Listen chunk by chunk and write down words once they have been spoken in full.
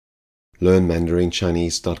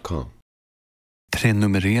learnmandarinchinese.com.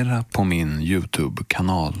 Prenumerera på min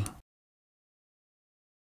YouTube-kanal.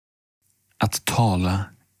 Att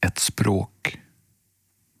tala ett språk.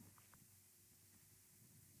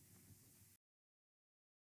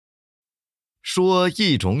 说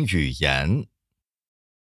一种语言。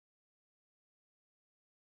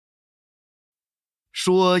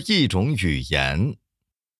说一种语言。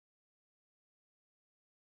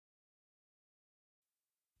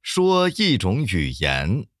说一种语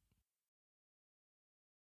言。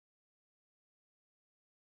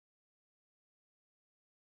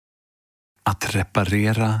Att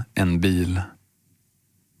reparera en bil.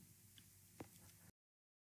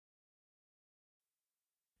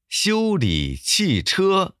 修理汽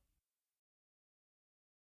车。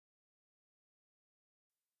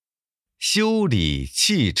修理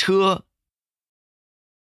汽车。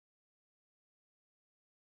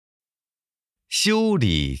修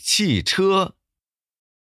理汽车。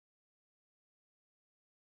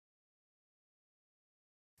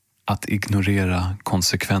Att ignorera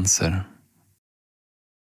konsekvenser.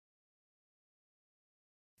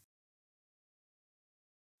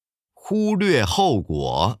 忽略后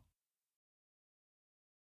果。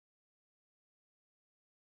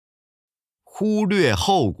忽略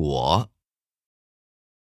后果。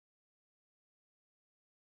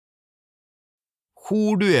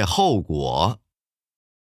忽略后果。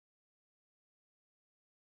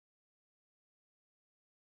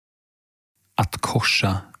Att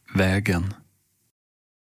korsa vägen.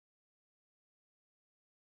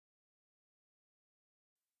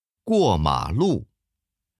 过马路。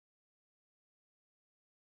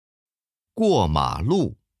过马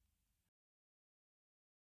路。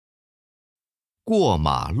过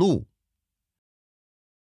马路。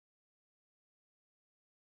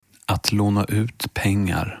Att låna ut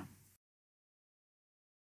pengar.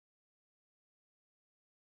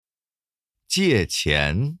 借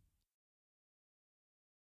钱。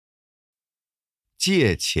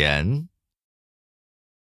借钱。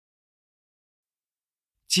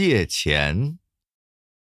借钱。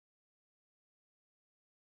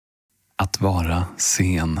Att vara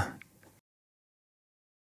sen.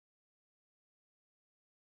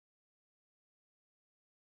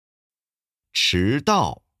 迟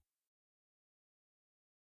到。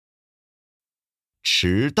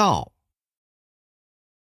迟到。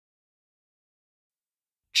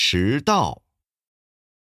迟到。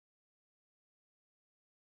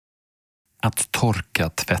Att torka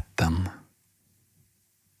tvätten.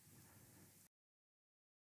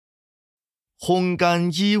 烘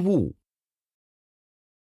干衣物。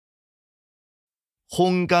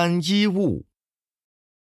烘干衣物。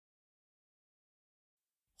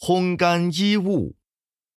烘干衣物。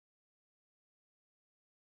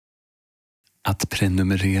Att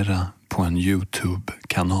prenumerera på en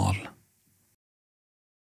YouTube-kanal.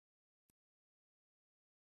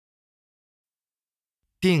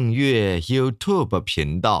 订阅 YouTube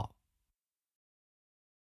频道。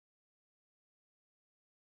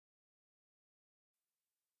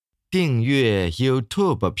订阅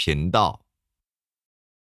YouTube 频道。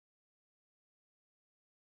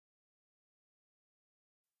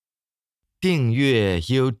订阅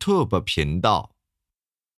YouTube 频道。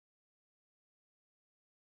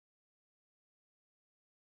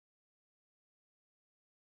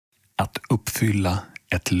Att uppfylla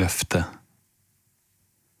ett löfte.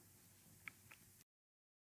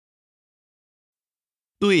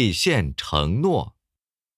 兑现承诺。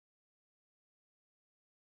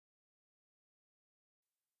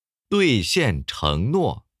兑现承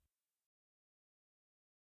诺。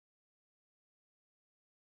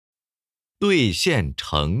兑现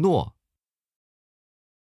承诺。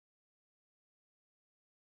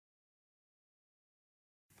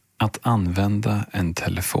Att använda en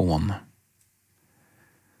telefon.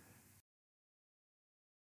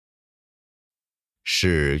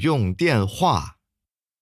 使用电话。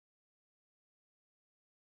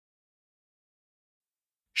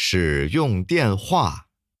使用电话。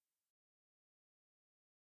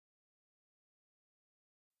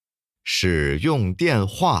使用电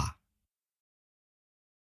话。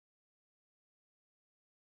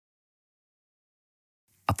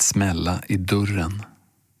Att smälla i dörren.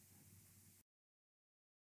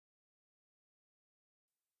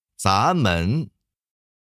 砸门。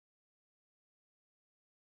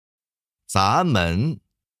砸门。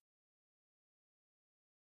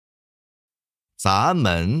砸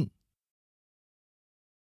门。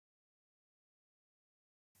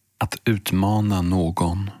Att utmana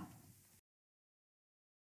någon.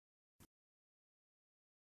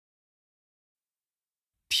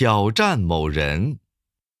 挑战某人。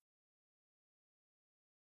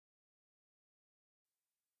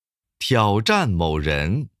挑战某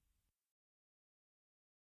人，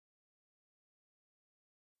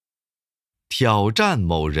挑战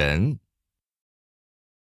某人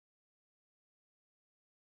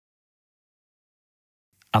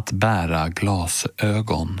，Att bära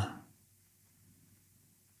glasögon.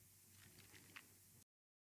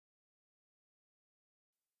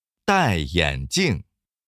 戴眼镜，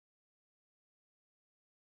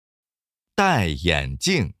戴眼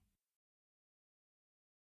镜，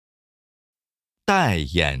戴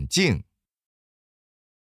眼镜，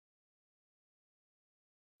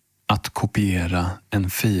 Att kopiera en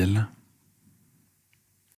fil.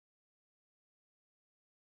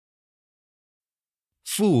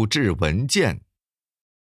 复制文件，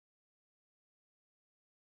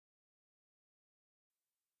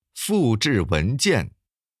复制文件，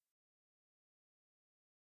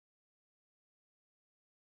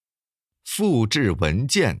复制文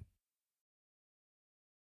件，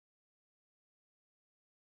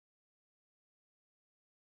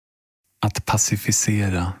 Att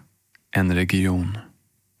pacificera en region.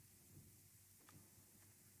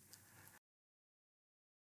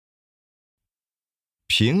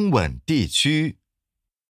 平稳地区，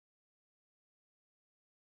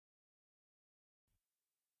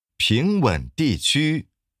平稳地区，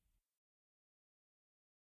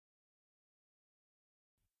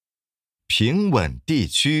平稳地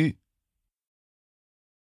区，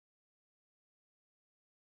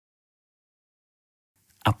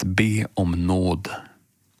 Att be om nåd.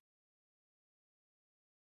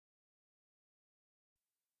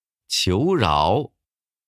 求饶，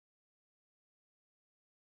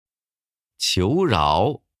求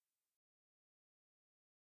饶，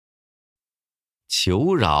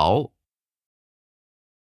求饶，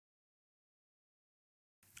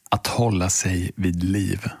 Att hålla sig vid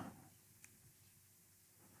liv.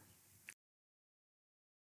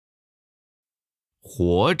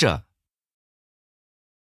 活着，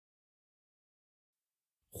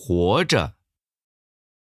活着，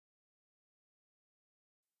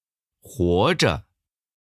活着，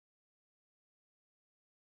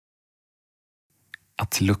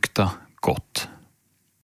 Att lukta gott.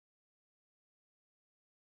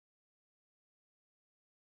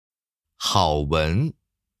 好闻，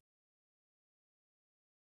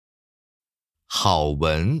好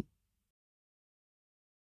闻，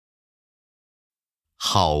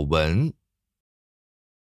好闻，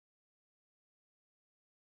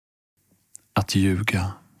 Att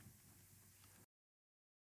ljuga.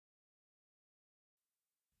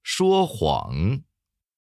 说谎，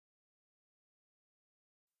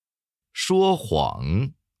说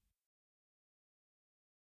谎，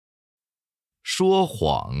说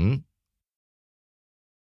谎，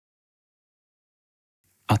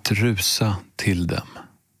 Att rusa till dem.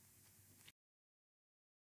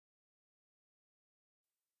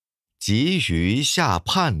 急于下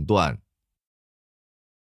判断，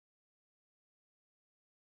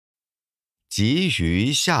急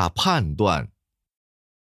于下判断，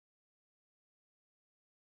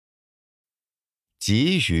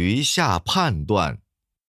急于下判断，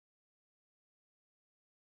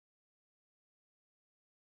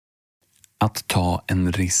 Att ta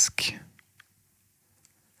en risk.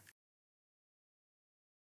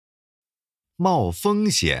 冒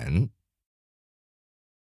风险，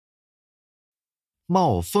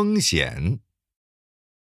冒风险，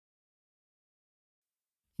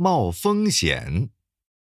冒风险，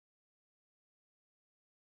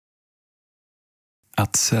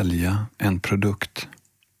 Att sälja en produkt.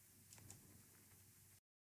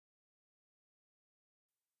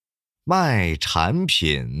 卖产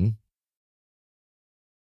品，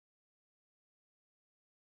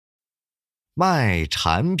卖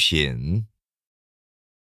产品，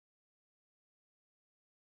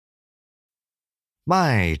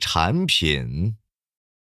卖产品，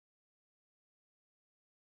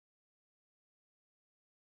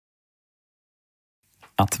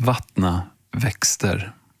 Att vattna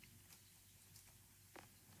växter.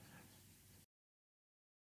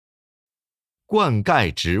 灌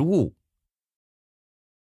溉植物，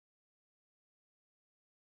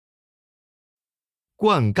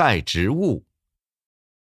灌溉植物，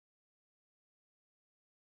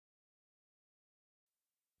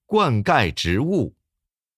灌溉植物，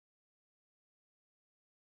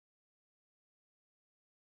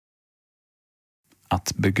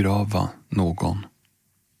 Att begrava någon.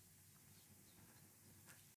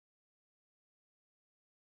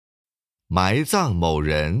 埋葬某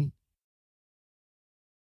人，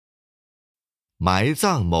埋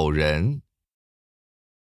葬某人，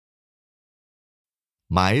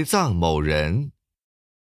埋葬某人，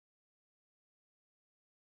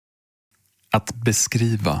 Att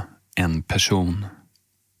beskriva en person.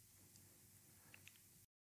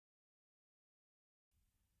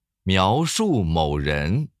 描述某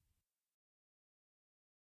人。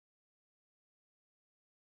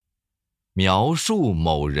描述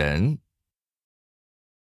某人。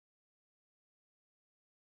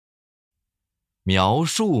描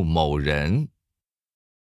述某人。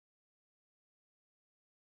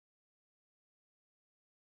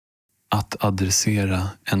 Att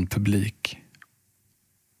adressera en publik.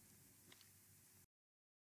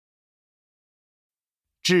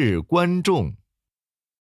 致观众。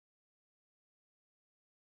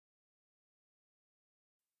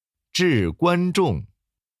致观众。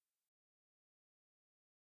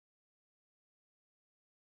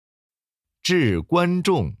致观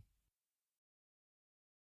众。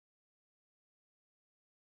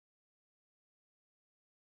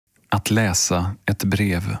 Att läsa ett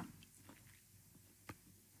brev.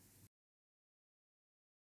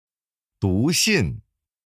 读信。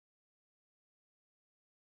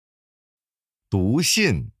读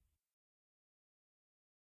信。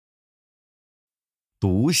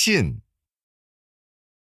读信。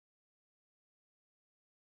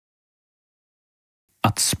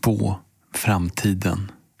 Att spå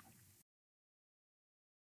framtiden.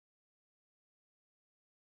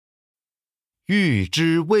 预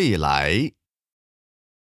知未来。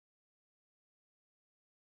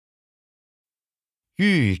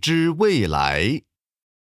预知未来。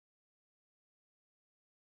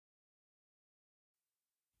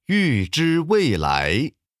预知未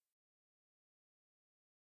来。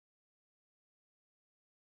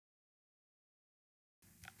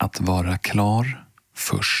 Att vara klar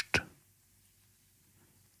först.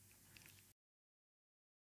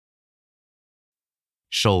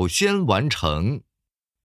 首先完成。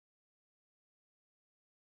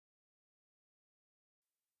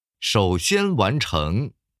首先完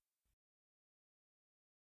成。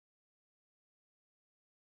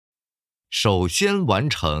首先完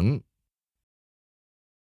成。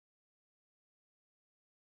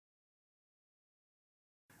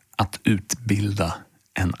 Att utbilda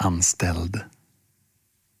en anställd.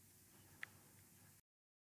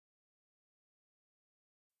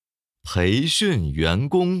 培训员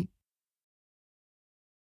工。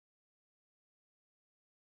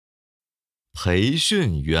培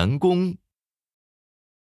训员工。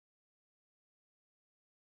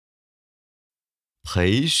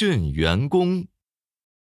培训员工。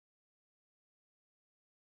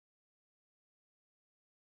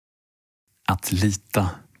 Att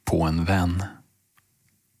lita på en vän.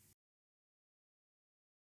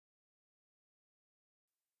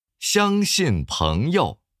 相信朋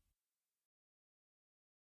友。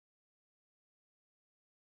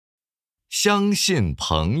相信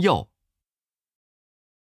朋友。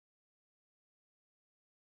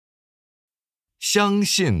相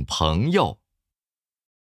信朋友。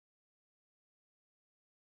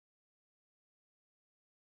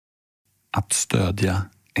 Att stödja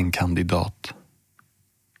en kandidat.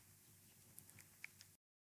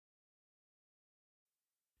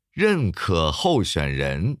 认可候选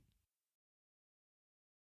人。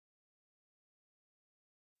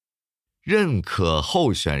认可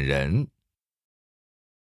候选人。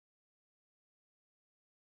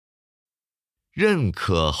认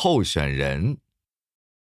可候选人。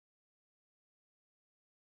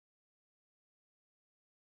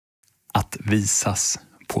 Att visas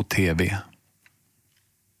på TV.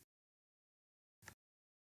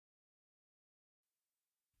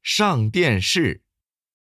 上电视。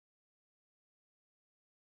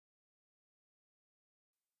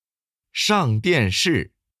上电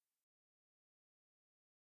视。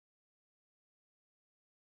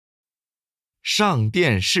上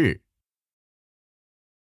电视。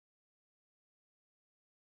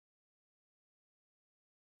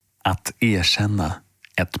 Att erkänna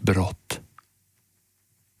ett brott.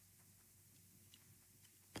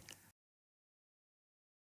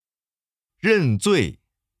 认罪。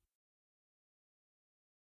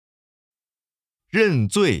认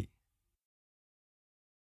罪。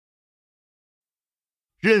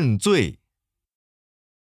认罪。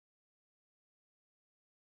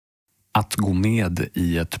 Att gå med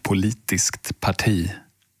i ett politiskt parti.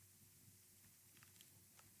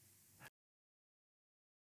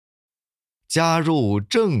 加入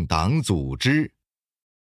政党组织。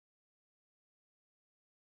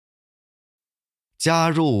加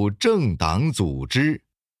入政党组织。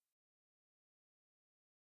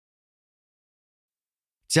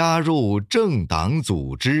加入政党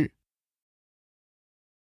组织。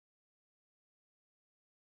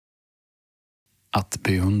 Att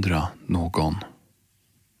beundra någon.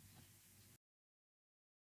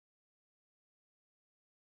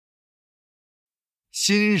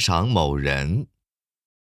 欣赏某人，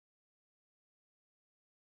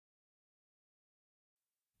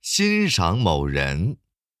欣赏某人，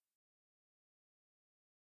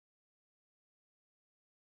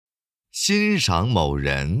欣赏某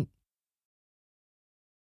人，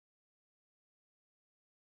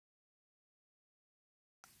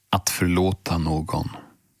 Att förlåta någon.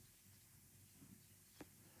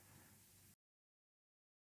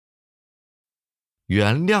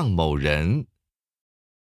 原谅某人，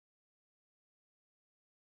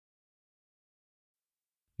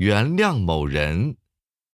原谅某人，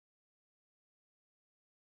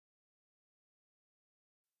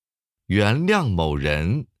原谅某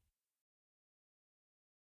人，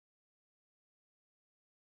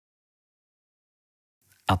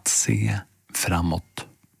 Att se framåt.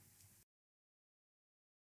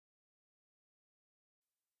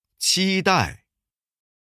 期待，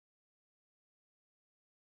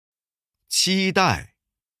期待，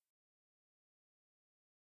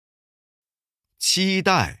期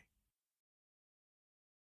待，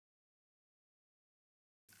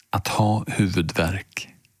 Att ha huvudvärk.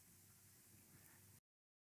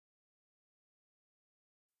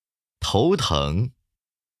 头疼，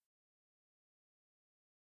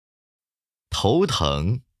头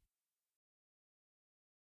疼，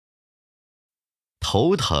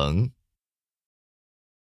头疼，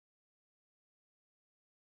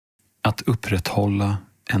 Att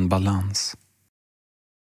upprätthålla en balans.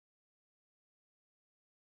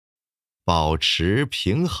 保持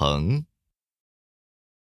平衡，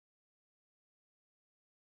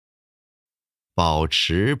保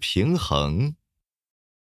持平衡，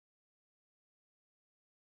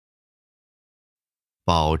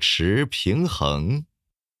保持平衡，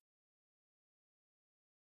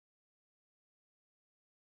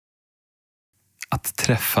 Att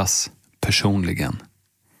träffas personligen.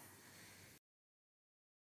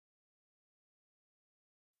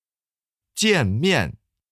 见面，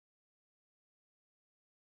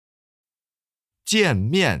见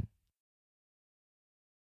面，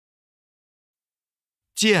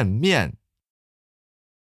见面，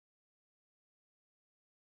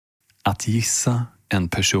 Att gissa en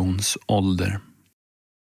persons ålder.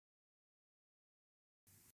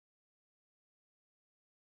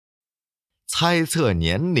 猜测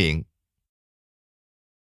年龄，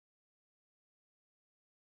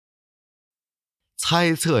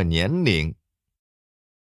猜测年龄，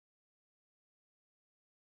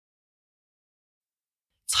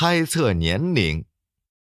猜测年龄，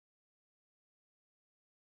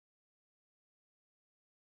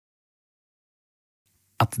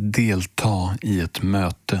 Att delta i ett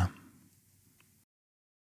möte.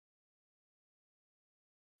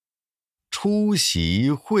 出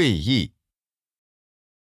席会议，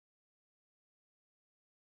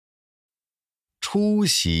出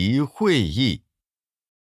席会议，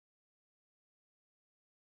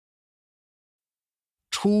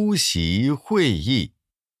出席会议，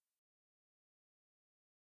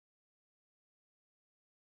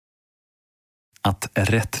 Att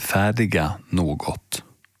rättfärdiga något.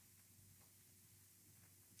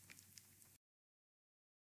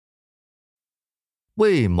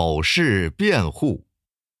 为某事辩护，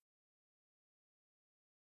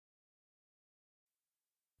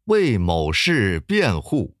为某事辩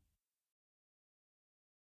护，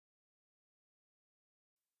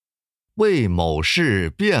为某事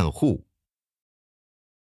辩护，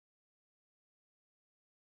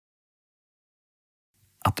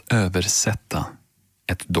 Att översätta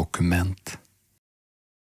ett dokument.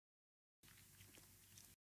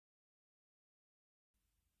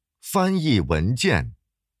 翻译文件，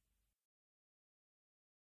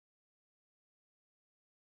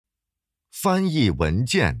翻译文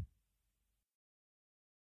件，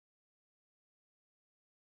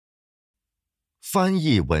翻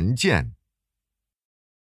译文件，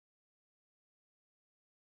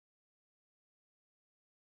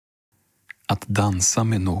 Att dansa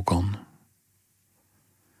med någon.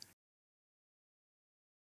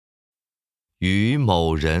 与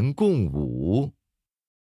某人共舞，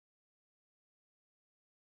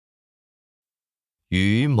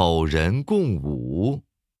与某人共舞，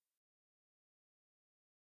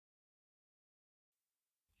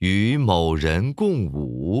与某人共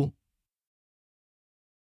舞，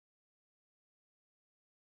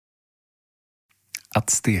 Att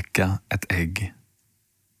steka ett ägg.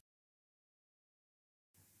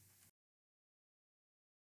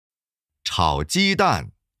 炒鸡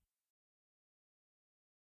蛋，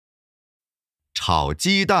炒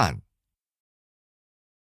鸡蛋，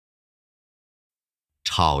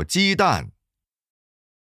炒鸡蛋，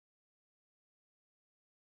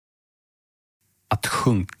 Att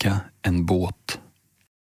sjunka en båt.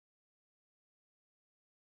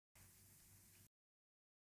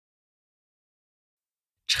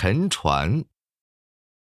 沉船，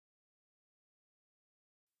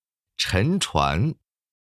沉船，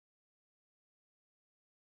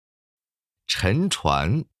沉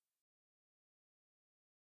船。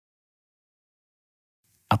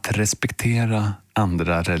 Att respektera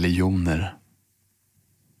andra religioner.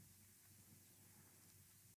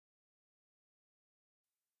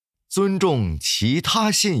 尊重其他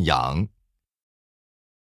信仰，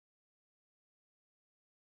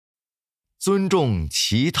尊重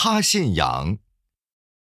其他信仰，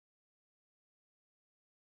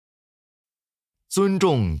尊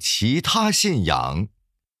重其他信仰。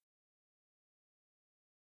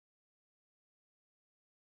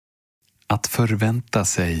 Att förvänta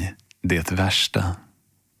sig det värsta.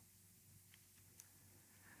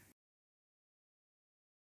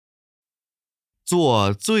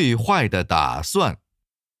 做最坏的打算，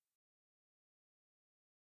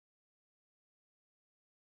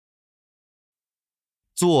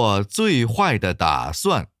做最坏的打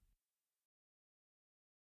算，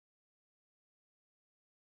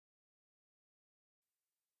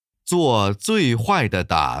做最坏的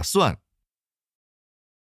打算。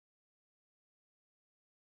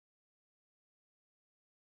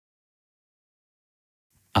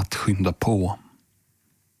 Att skynda på.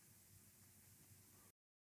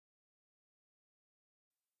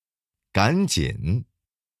 赶紧，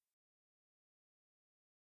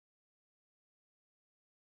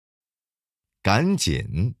赶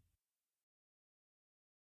紧，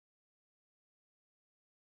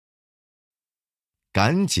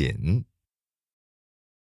赶紧。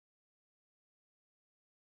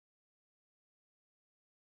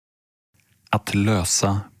 Att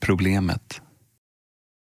lösa problemet.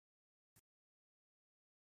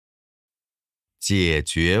 解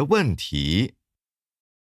决问题，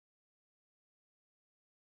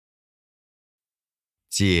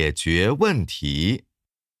解决问题，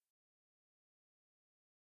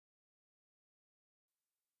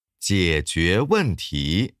解决问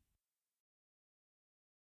题。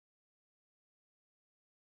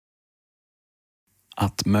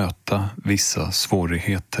 Att möta vissa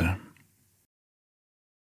svårigheter.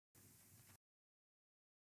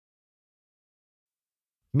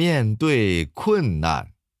 面对困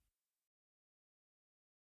难，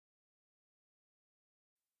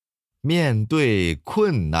面对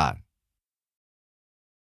困难，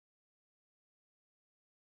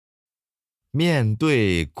面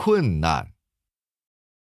对困难。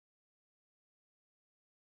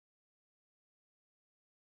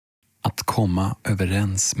 Att komma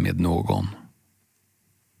överens med någon.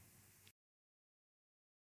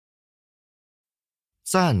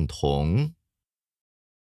 赞同，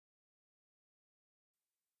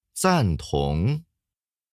赞同，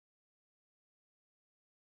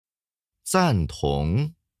赞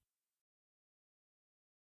同。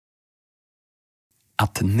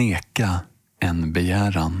 Att neka en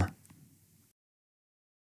begäran.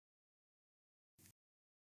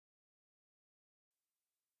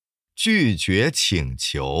 拒绝请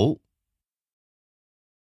求，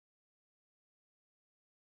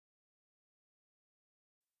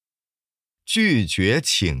拒绝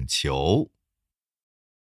请求，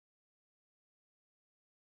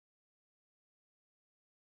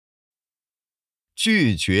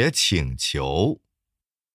拒绝请求。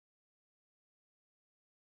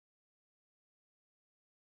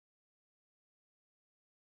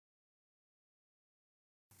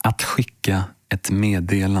 Att skicka ett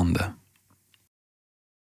meddelande.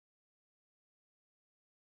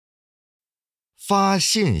 发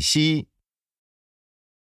信息，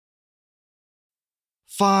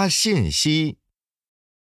发信息，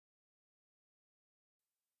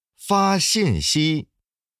发信息。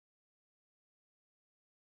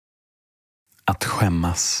 Att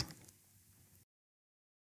skämmas.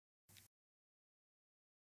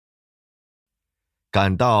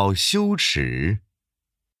 感到羞耻，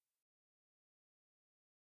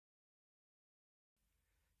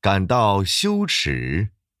感到羞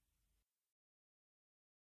耻，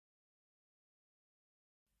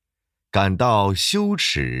感到羞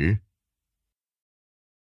耻。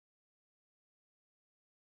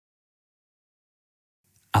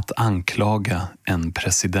 Att anklaga en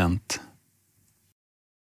president.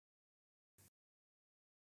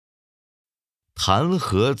 弹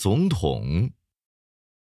劾总统，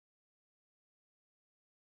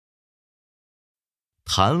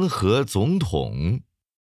弹劾总统，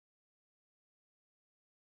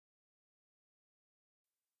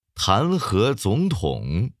弹劾总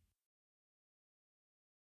统。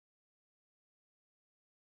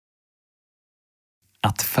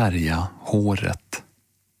Att färga håret.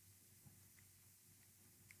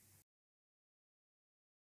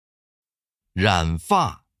 染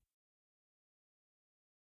发，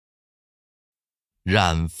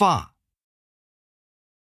染发，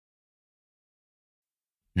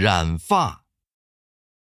染发。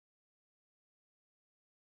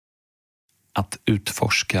 Att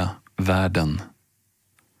utforska världen.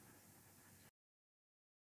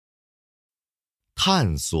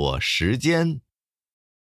 探索时间，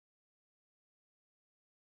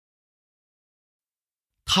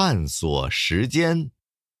探索时间，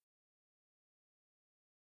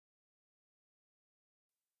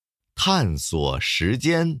探索时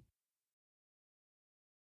间。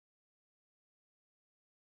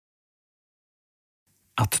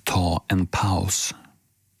 Att ta en paus.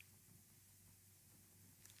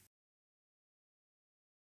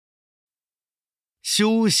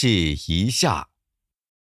 休息一下，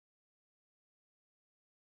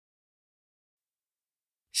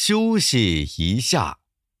休息一下，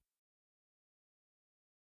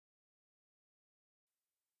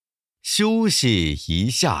休息一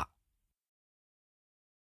下。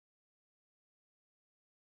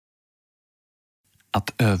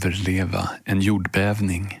 Att överleva en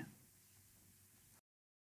jordbävning.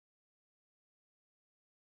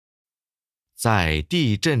 在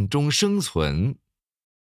地震中生存，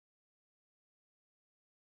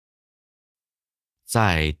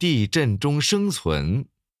在地震中生存，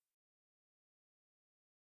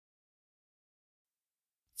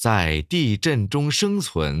在地震中生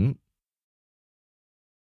存。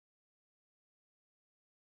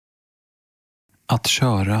 Att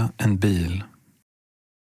köra en bil.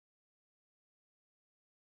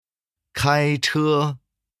 开车，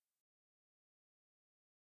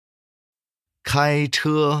开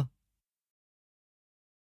车，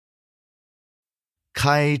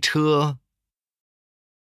开车。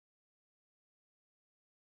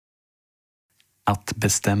 Att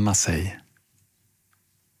bestämma sig.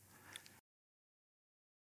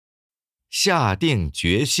 下定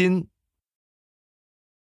决心，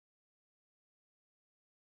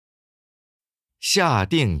下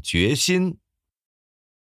定决心，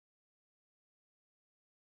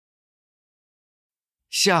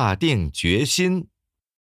下定决心。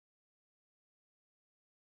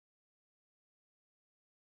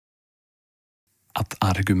 Att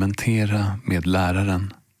argumentera med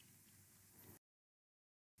läraren.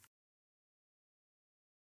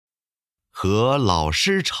 和老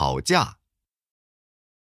师吵架，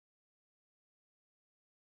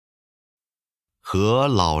和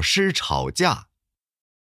老师吵架，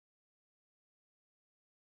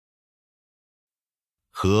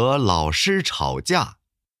和老师吵架。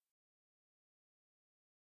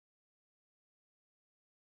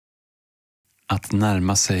 Att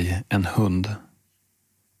närma sig en hund.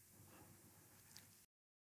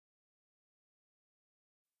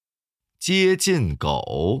 接近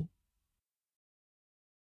狗，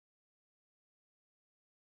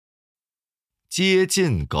接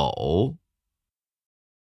近狗，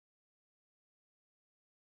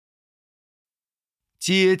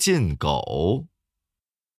接近狗。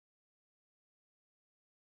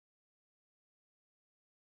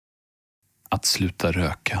 Att sluta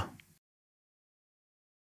röka.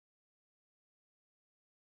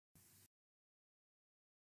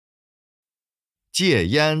 戒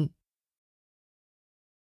烟，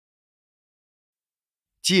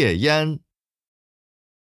戒烟，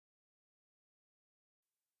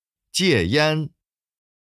戒烟。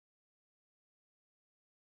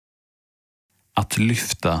 Att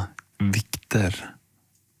lyfta vikter.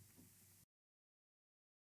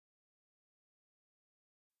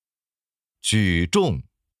 举重，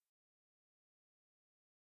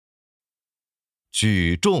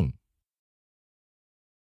举重，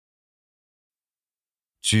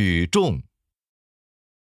举重。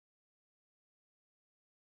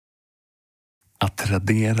 Att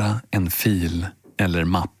radera en fil eller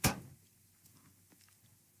mapp.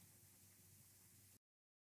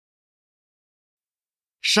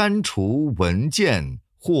 删除文件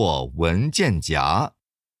或文件夹。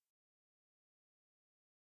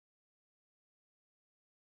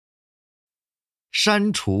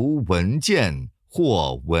删除文件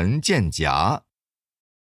或文件夹。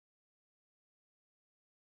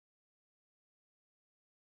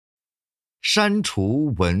删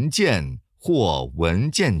除文件或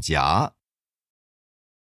文件夹。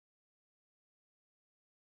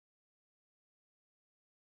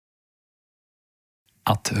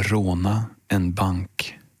 Att råna en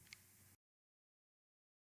bank.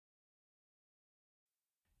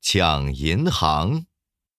 抢 银行，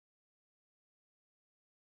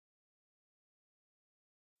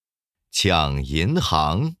抢银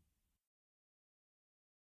行，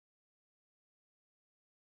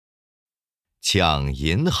抢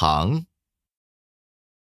银行，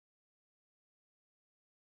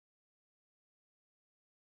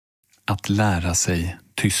 Att lära sig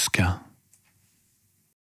tyska.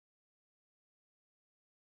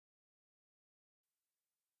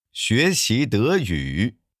 学习德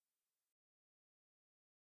语，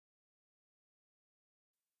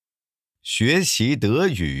学习德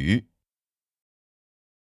语，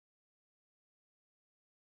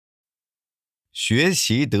学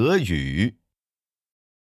习德语，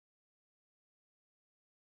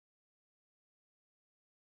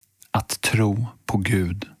 Att tro på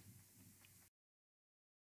Gud.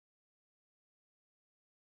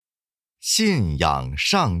 信仰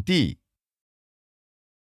上帝，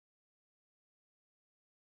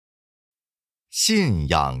信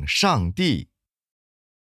仰上帝，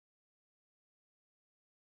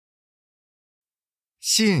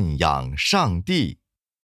信仰上帝，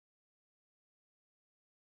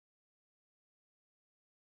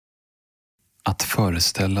 Att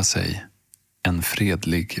föreställa sig en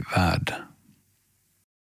fredlig värld.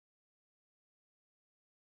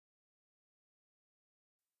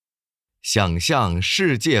 想象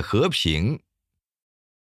世界和平，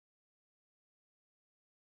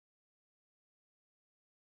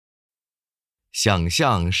想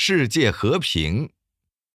象世界和平，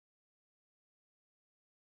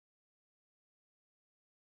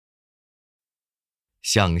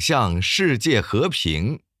想象世界和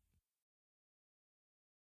平，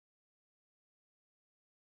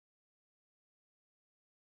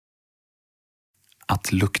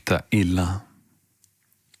 Att lukta illa.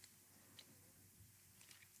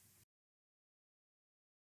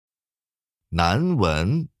 难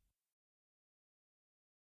闻，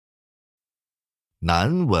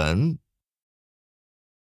难闻，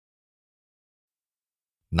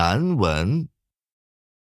难闻，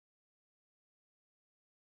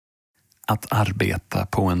 Att arbeta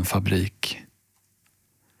på en fabrik.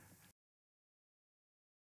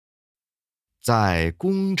 在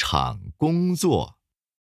工厂工作，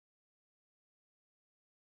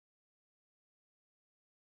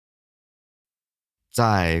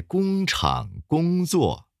在工厂工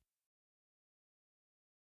作，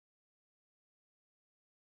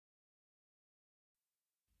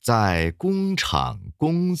在工厂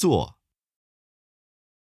工作，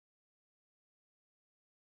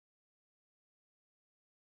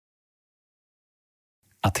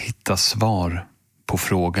 Att hitta svar på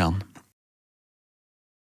frågan.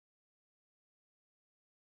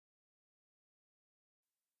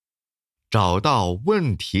 找到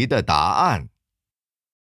问题的答案，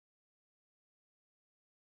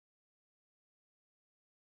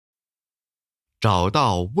找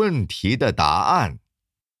到问题的答案，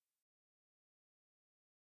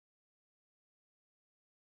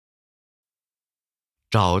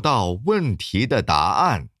找到问题的答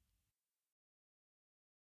案，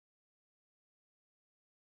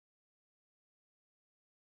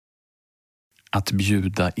 Att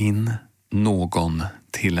bjuda in någon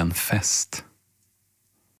till en fest.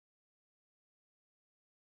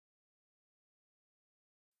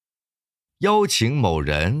 邀请某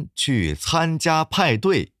人去参加派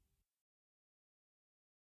对，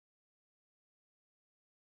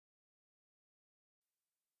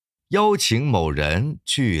邀请某人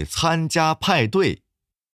去参加派对，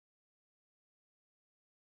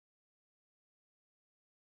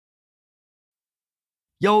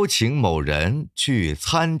邀请某人去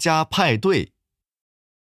参加派对，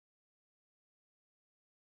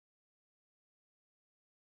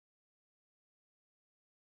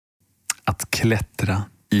 Att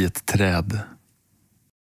klättra i ett träd.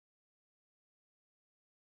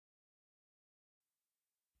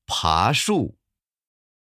 爬树，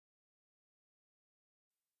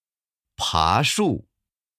爬树，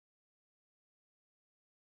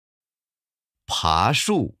爬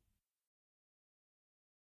树，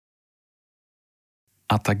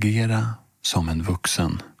 Att agera som en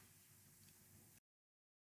vuxen.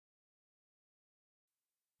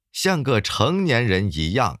 像个成年人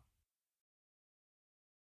一样，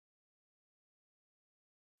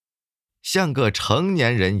像个成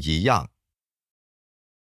年人一样，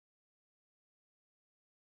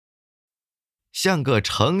像个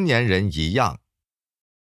成年人一样，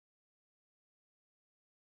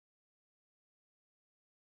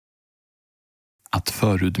 Att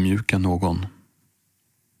förödmjuka någon.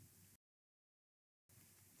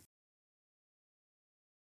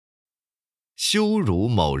 羞辱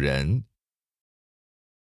某人，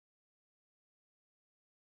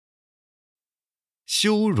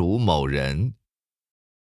羞辱某人，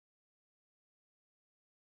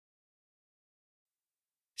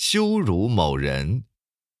羞辱某人。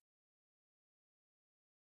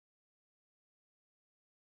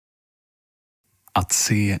Att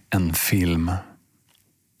se en film.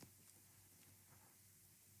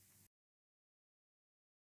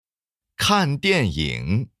 看电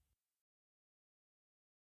影。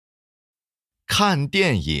看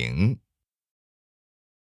电影。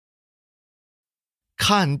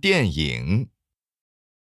看电影。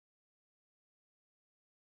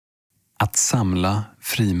Att samla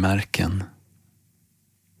frimärken.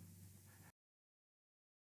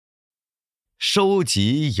 收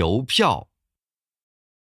集邮票。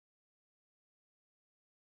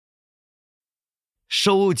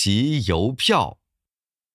收集邮票。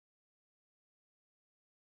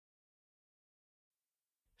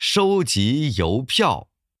收集邮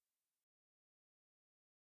票。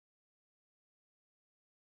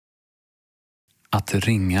Att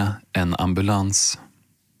ringa en ambulans.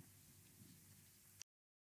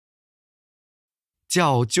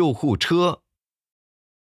 叫救护车。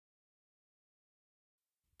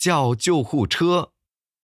叫救护车。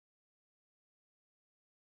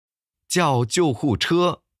叫救护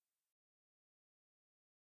车。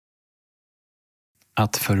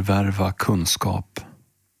Att förvärva kunskap.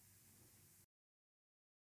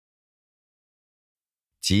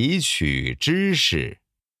 汲取知识。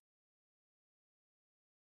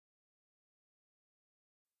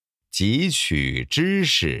汲取知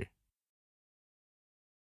识。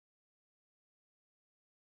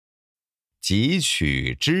汲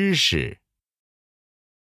取知识。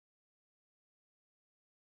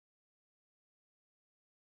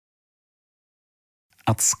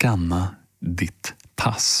Att scanna ditt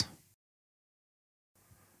pass.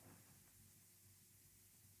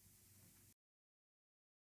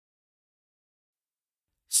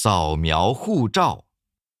 扫描护照。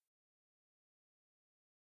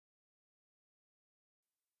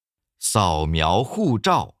扫描护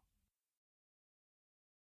照。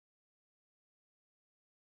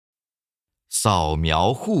扫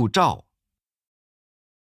描护照。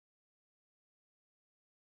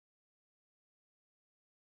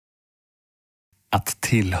Att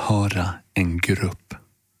tillhöra en grupp.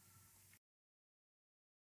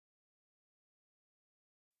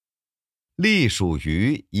 隶属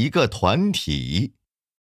于一个团体。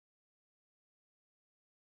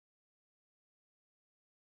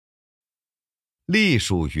隶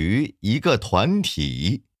属于一个团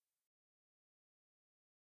体。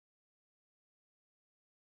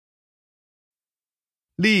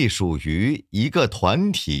隶属于一个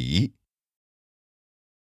团体。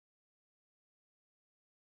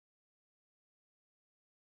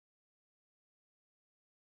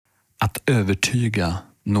Att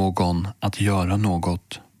övertyga någon att göra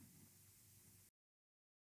något.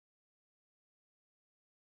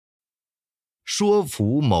 说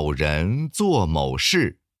服某人做某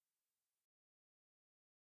事。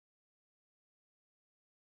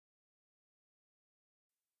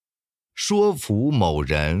说服某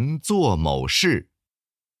人做某事。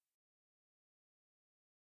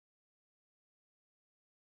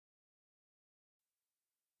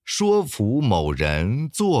说服某人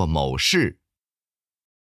做某事。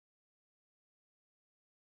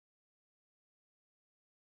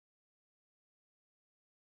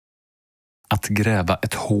Att gräva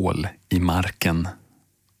ett hål i marken.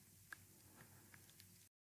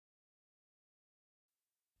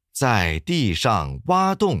 在地上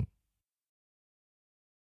挖洞。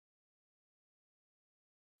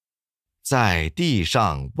在地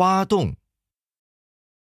上挖洞。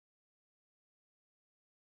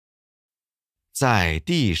在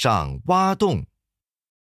地上挖洞。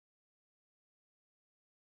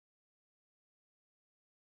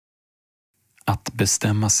Att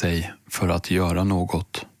bestämma sig för att göra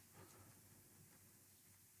något.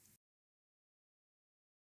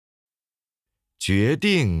 决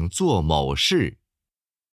定做某事。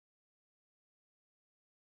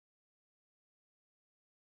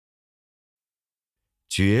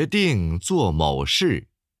决定做某事。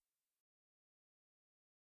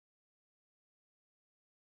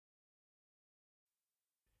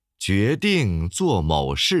决定做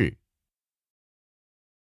某事。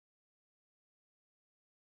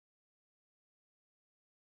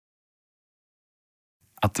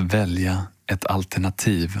Att välja ett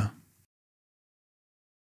alternativ.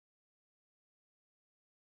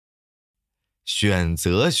 选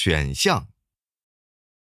择选项。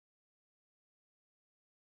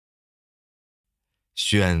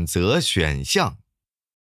选择选项。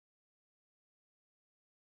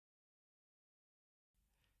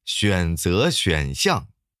选择选项。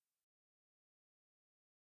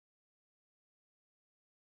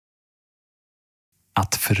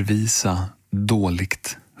Att förvisa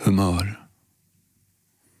dåligt humör.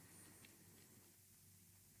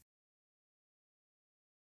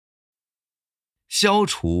 消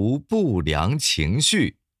除不良情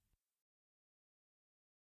绪。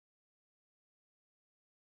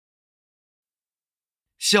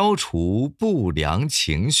消除不良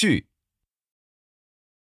情绪。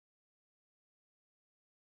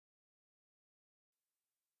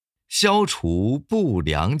消除不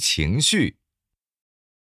良情绪。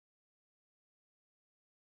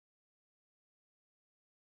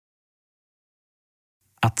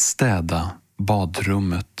 Att städa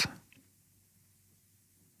badrummet.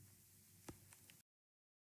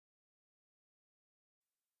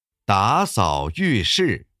 打扫浴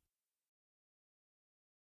室。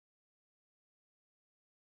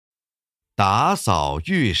打扫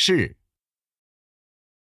浴室。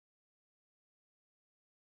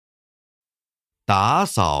打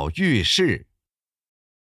扫浴室。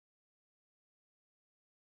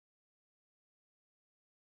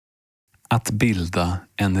 Att bilda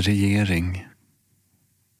en regering.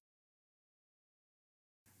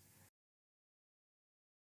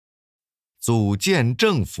 组建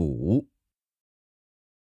政府。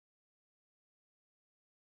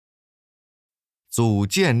组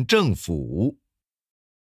建政府。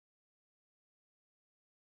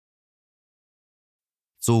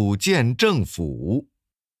组建政府。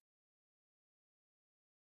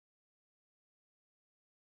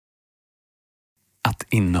 Att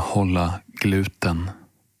innehålla gluten.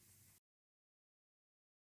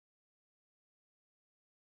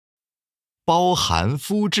 包含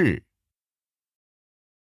麸质。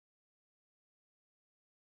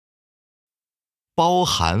包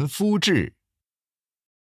含麸质。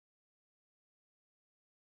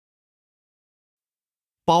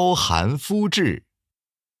包含麸质。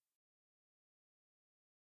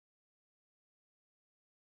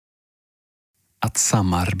 Att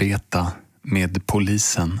samarbeta med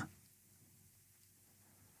polisen.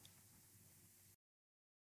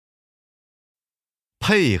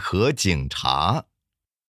 配合警察。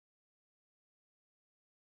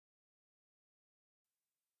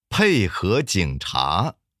配合警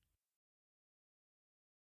察。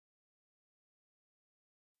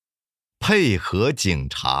配合警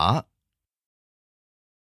察。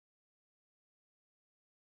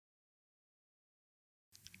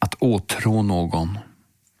 Att åtrå någon.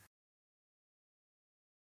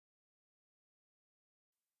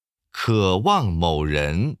 渴望某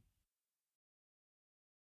人。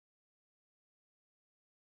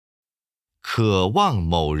渴望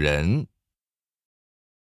某人。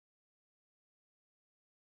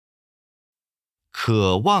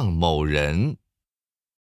渴望某人。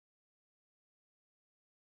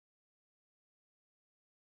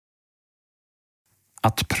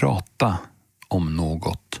 Att prata om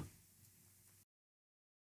något.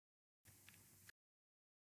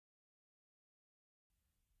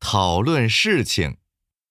 讨论事情。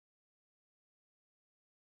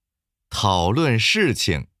讨论事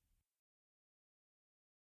情。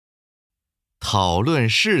讨论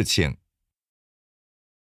事情。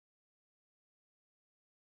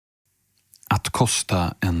 Att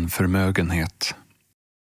kosta en förmögenhet.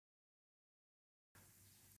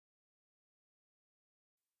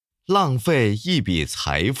 浪费一笔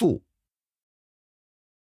财富。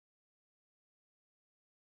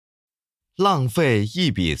浪费一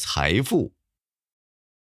笔财富。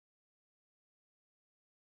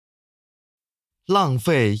浪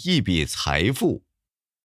费一笔财富。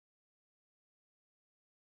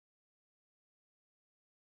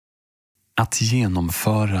 Att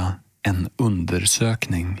genomföra en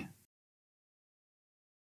undersökning.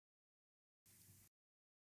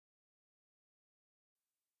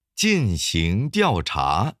 进行调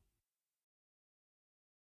查。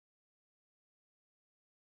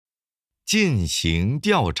进行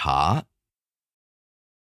调查。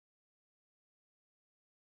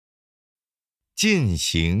进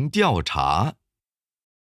行调查。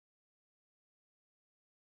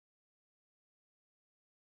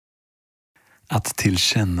 Att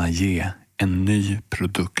tillkännage en ny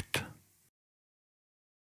produkt.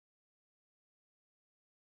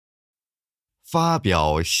 发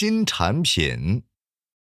表新产品。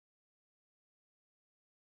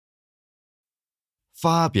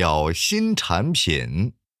发表新产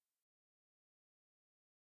品。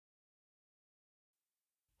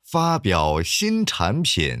发表新产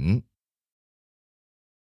品。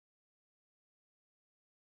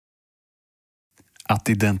 Att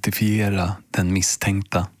identifiera den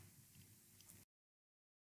misstänkta.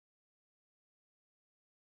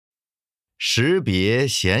 识别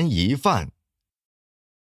嫌疑犯。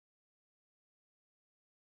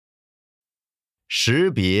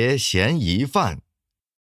识别嫌疑犯。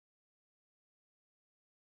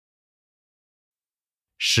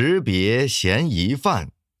识别嫌疑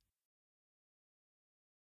犯。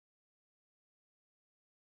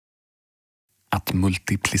Att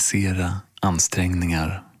multiplicera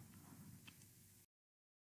ansträngningar.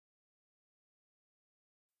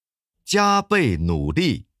 加倍努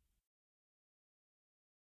力。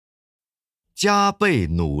加倍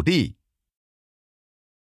努力。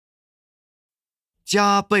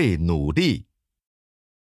加倍努力。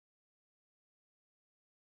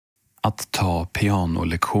 Att ta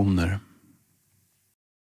pianolektioner.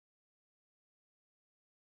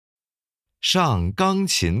 上钢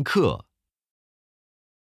琴课。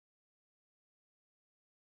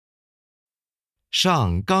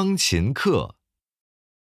上钢琴课。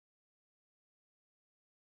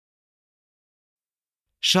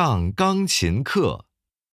上钢琴课。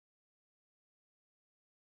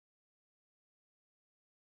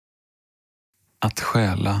 Att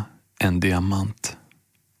stjäla en diamant.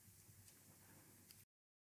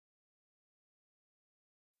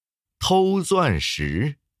 偷钻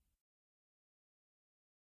石。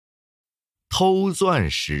偷钻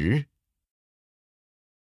石。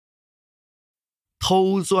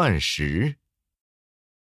偷钻石。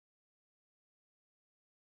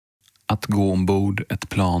 Att gå ombord ett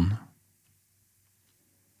plan.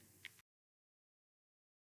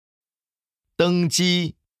 登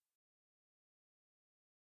机。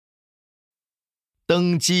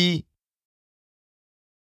登机。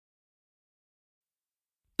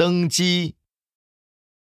登机。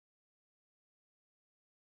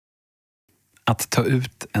 Att ta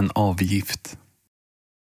ut en avgift.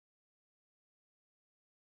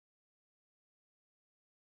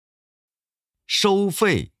 收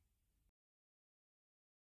费。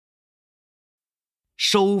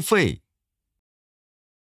收费。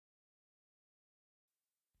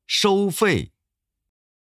收费。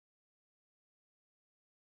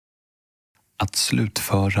 Att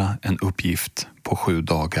slutföra en uppgift på 7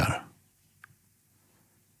 dagar.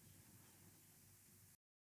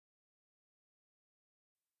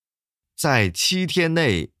 在7天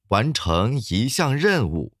内完成一项任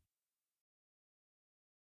务。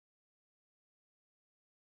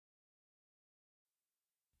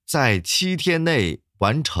在7天内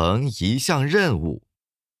完成一项任务。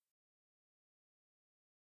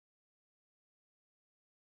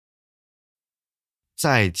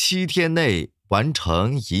在7天内完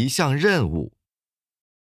成一项任务。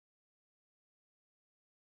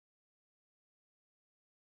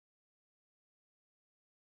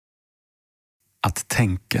 Att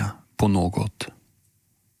tänka på något.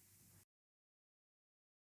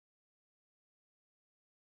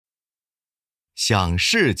 想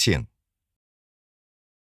事情。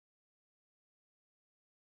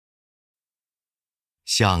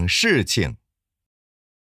想事情。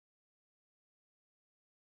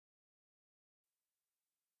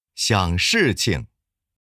想事情。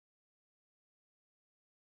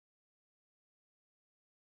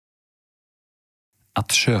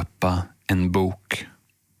 Att köpa en bok.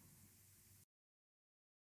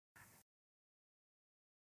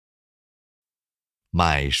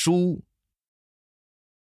 买书。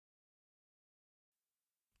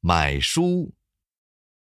买书。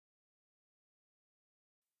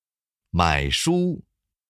买书。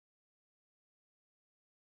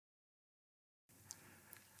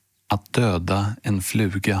 Att döda en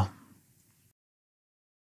fluga.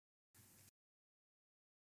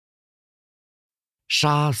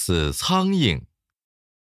 杀死苍蝇。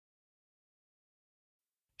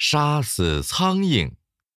杀死苍蝇。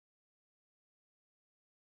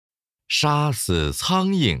杀死苍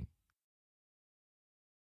蝇。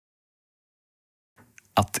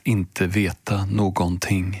 Att inte veta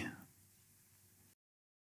någonting.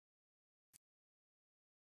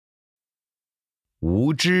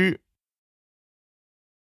 无知。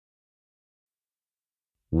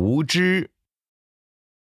无知。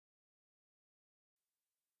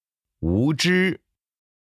无知。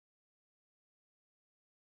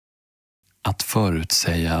 Att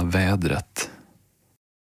förutsäga vädret.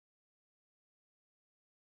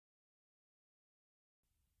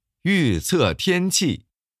 预测天气。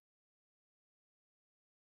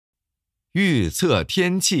预测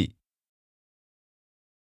天气。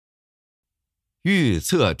预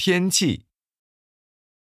测天气。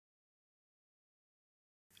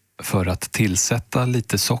 För att tillsätta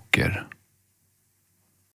lite socker.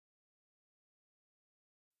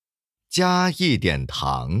 加一点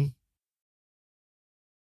糖。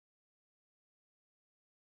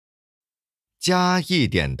加一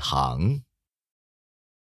点糖。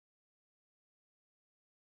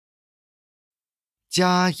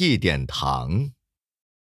加一点糖。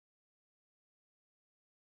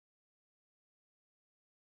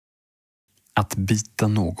Att bita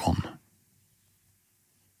någon.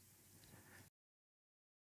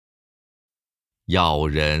 咬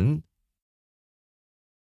人，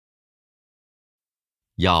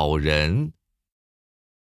咬人，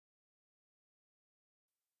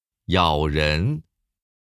咬人。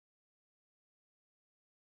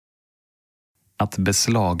Att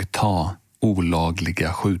beslagta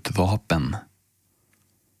olagliga skjutvapen.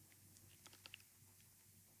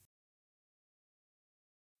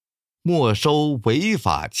 没收违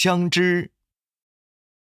法枪支，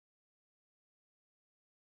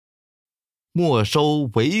没收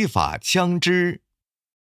违法枪支，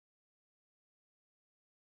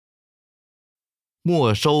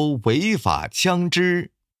没收违法枪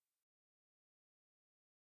支。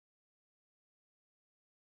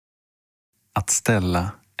Att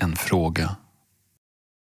ställa en fråga.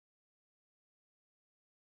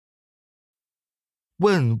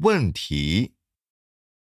 问问题，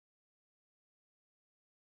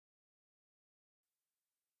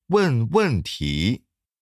问问题，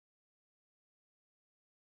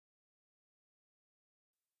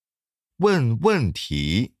问问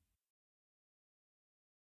题。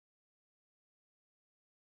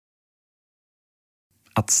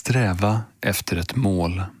Att sträva efter ett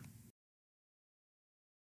mål.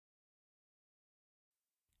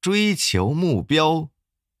 追求目标，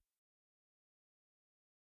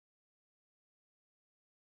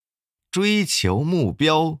追求目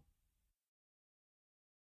标，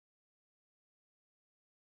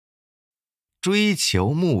追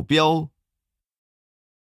求目标。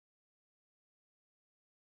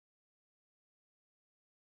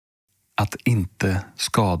Att inte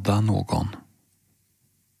skada någon.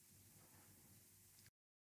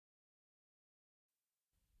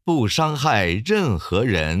 不伤害任何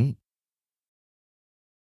人，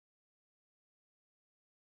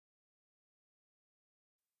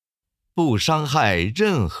不伤害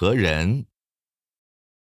任何人。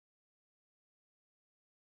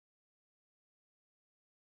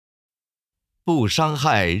不伤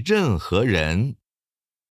害任何人。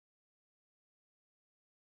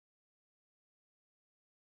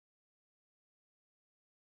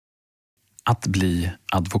Att bli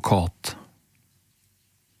advokat.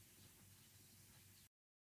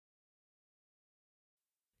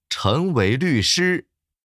 成为律师，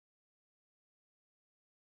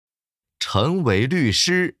成为律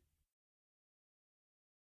师，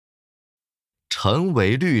成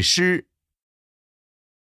为律师。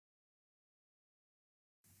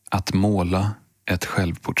Att måla ett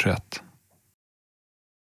självporträtt.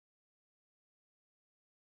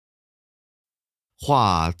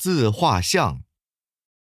 画自画像，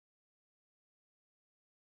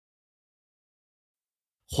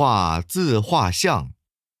画自画像，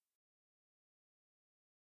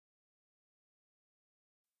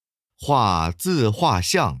画自画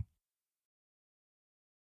像。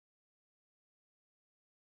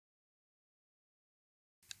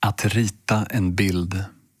Att rita en bild.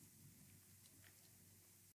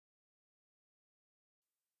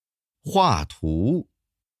 画图，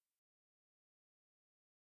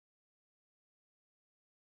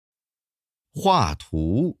画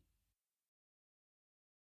图，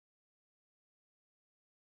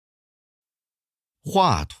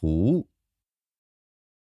画图。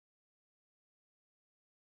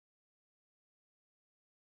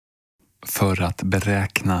För att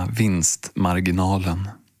beräkna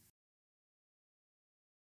vinstmarginalen.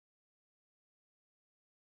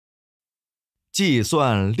 计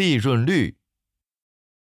算利润率，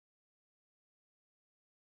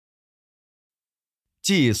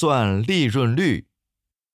计算利润率，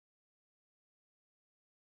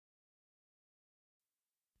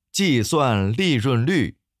计算利润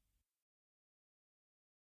率。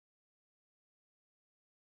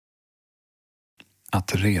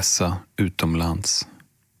Att resa utomlands.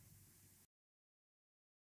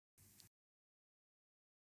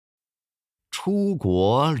 出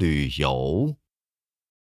国旅游，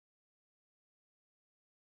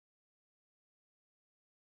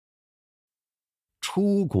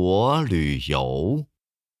出国旅游，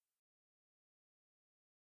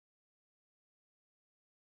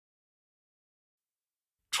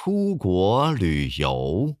出国旅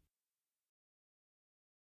游。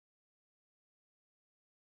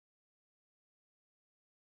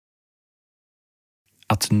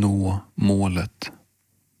Att nå målet.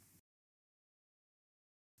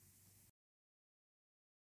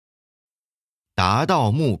 达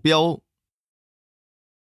到目标，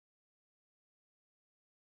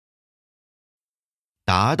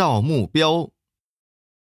达到目标，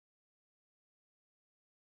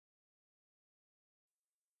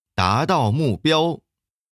达到目标。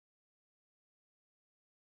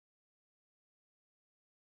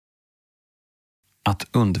Att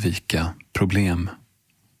undvika problem.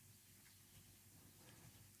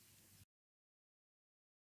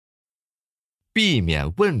 避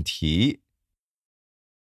免问题。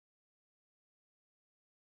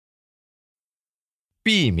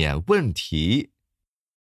避免问题。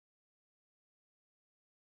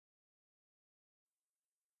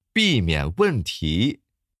避免问题。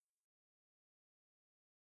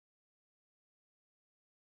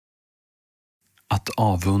Att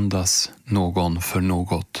avundas någon för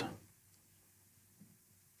något.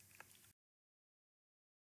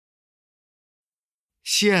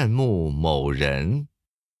 羡慕某人。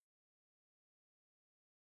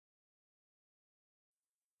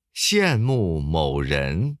羡慕某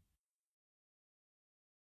人。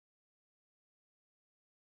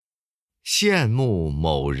羡慕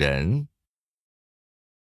某人。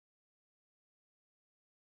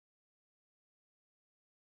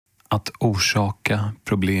Att orsaka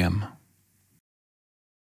problem.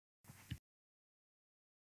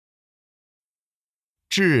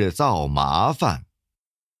 制造麻烦。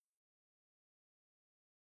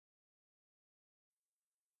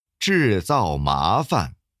制造麻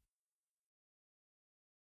烦。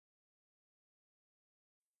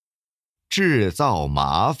制造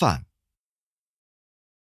麻烦。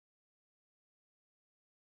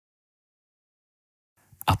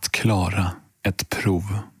Att klara ett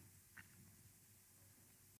prov.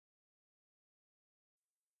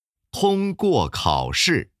 通过考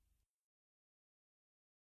试。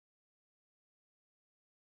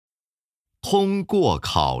通过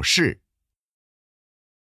考试。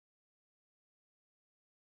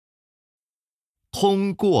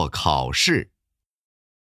通过考试。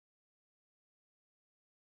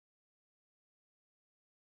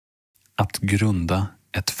Att grunda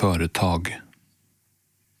ett företag.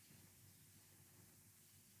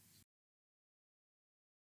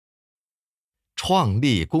 创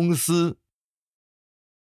立公司。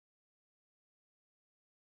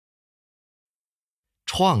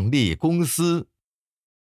创立公司。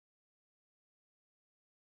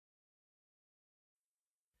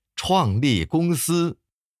创立公司。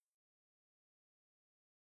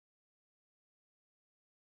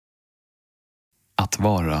Att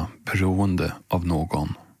vara beroende av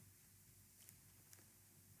någon.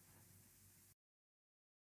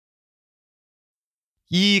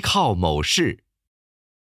 依靠某事。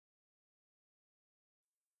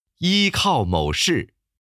依靠某事。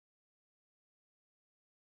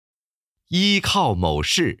依靠某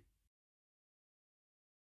事。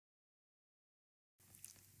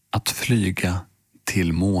Att flyga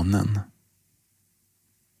till månen.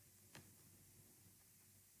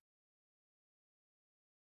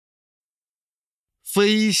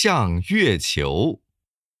 飞向月球。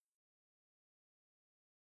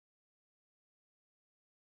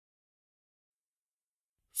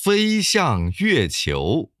飞向月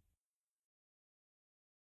球。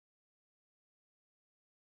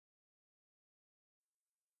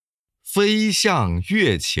飞向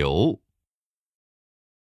月球。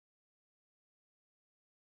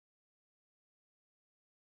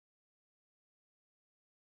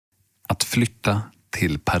Att flytta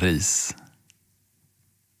till Paris.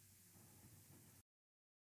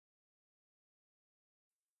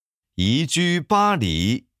 移居巴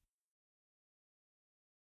黎。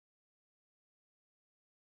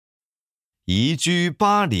移居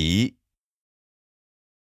巴黎。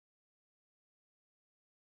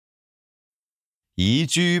移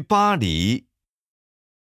居巴黎。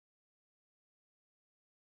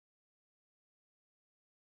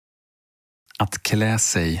Att klä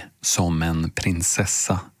sig som en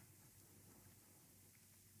prinsessa.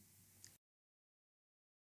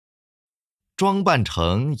 装扮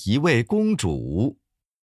成一位公主。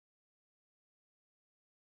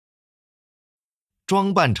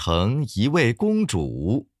装扮成一位公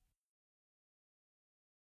主。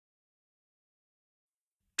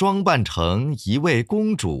装扮成一位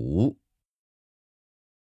公主。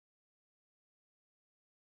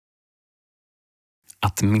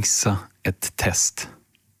Att missa ett test.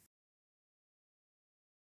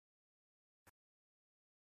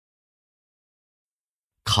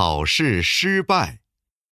 考试失败。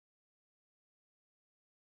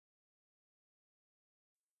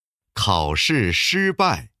考试失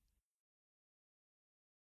败。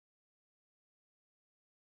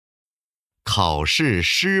考试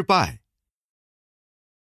失败。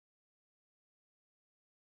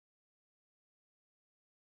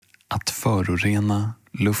Att förorena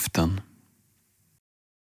luften.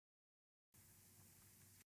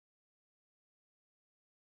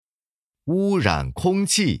 污染空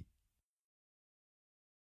气，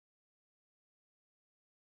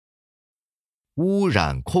污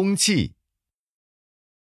染空气，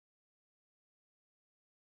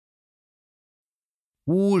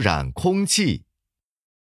污染空气。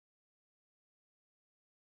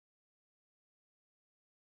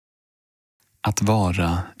Att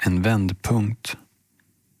vara en vändpunkt.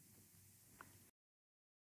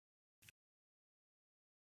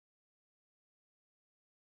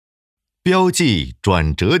 标记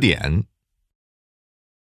转折点，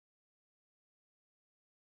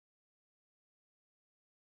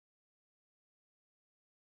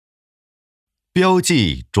标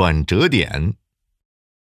记转折点，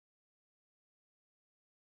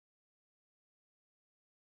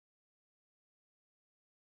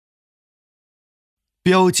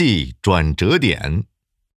标记转折点。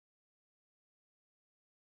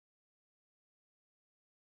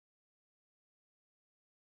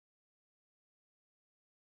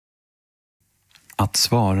Att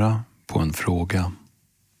svara på en fråga.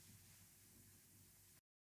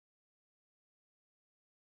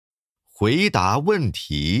 回答问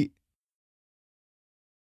题，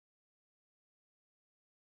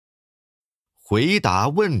回答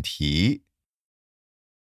问题，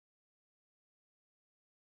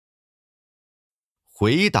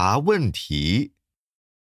回答问题。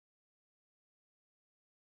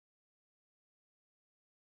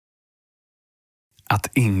Att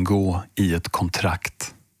ingå i ett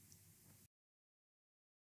kontrakt.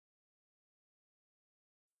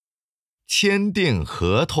 签订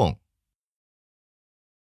合同，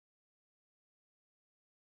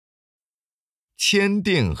签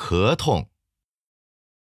订合同，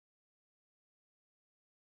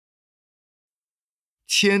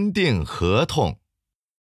签订合同。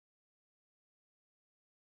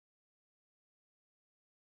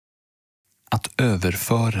Att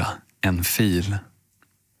överföra en fil.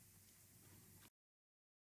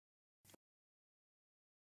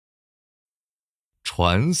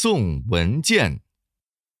 传送文件，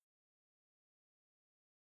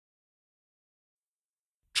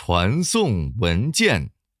传送文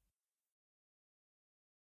件，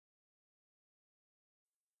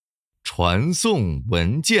传送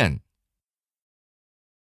文件。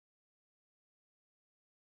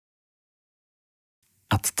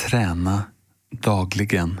Att träna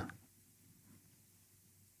dagligen.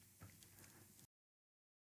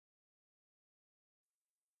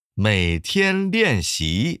 每天练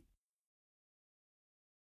习，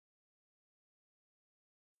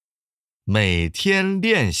每天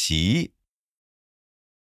练习，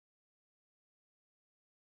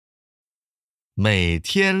每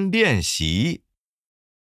天练习。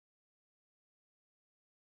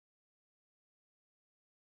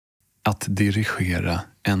Att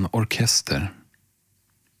dirigera en orkester.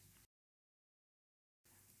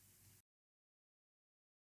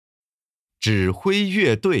 指挥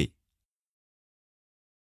乐队，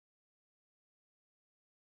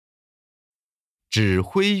指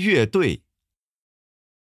挥乐队，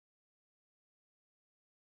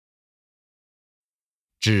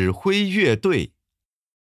指挥乐队。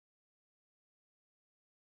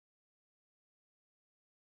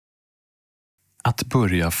Att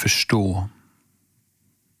börja förstå.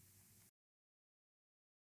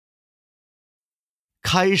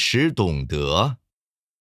 开始懂得，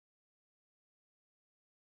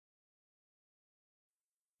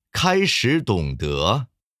开始懂得，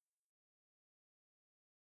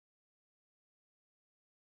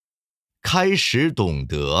开始懂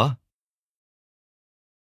得。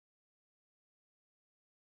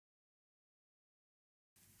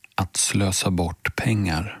Att slösa bort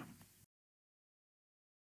pengar.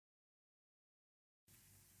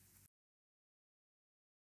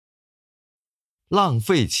 浪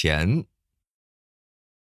费钱，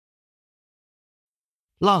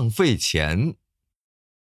浪费钱，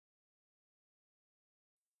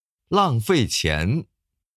浪费钱。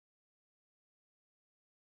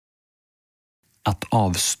Att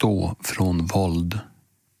avstå från våld.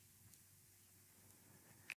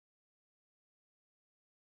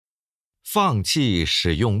 放弃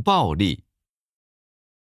使用暴力，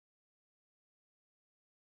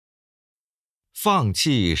放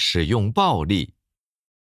弃使用暴力，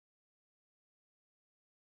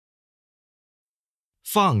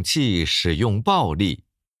放弃使用暴力。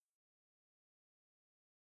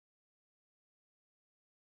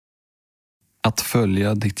Att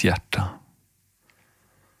följa ditt hjärta.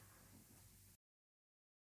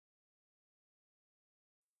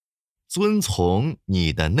 遵从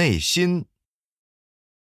你的内心，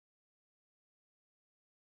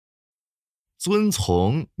遵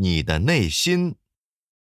从你的内心，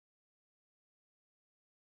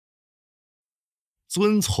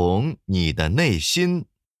遵从你的内心。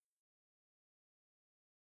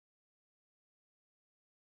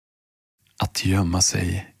 Att gömma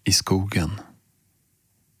sig i skogen.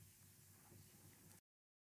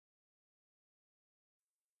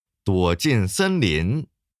 躲进森林。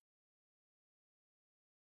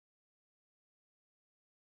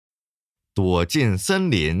 躲进森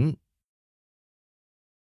林。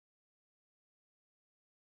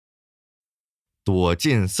 躲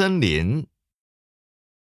进森林。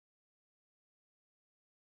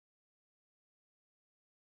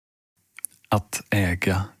 Att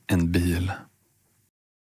äga en bil.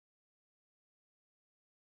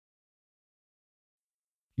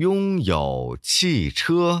 拥有汽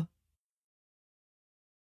车。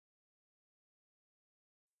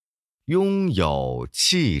 拥有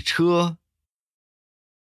汽车。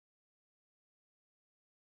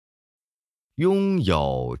 拥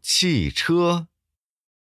有汽车。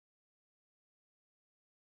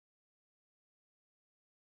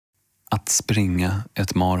 Att springa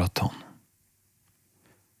ett maraton.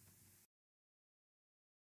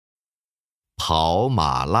 跑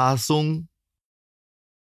马拉松。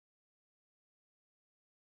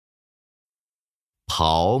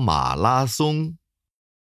 跑马拉松。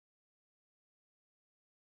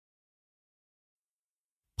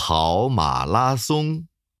 跑马拉松。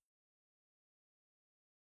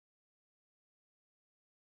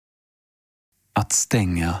 Att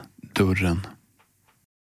stänga dörren.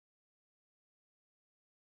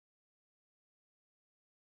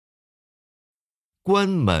 关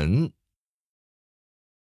门。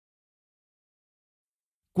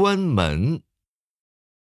 关门。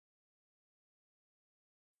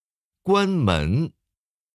 关门。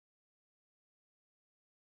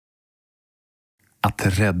 Att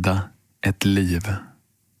rädda ett liv.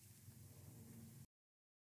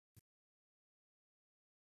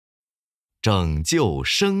 拯救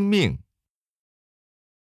生命。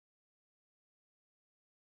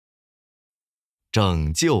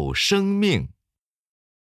 拯救生命。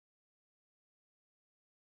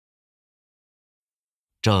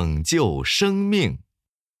 拯救生命。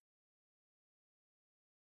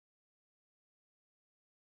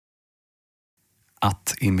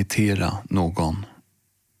 Att imitera någon.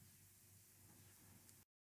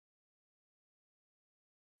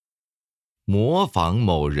 模仿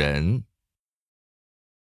某人。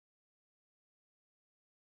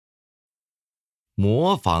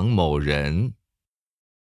 模仿某人。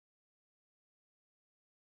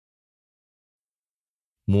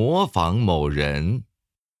 模仿某人。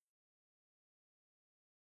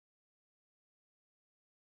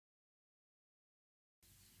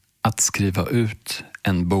 Att skriva ut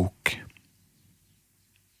en bok.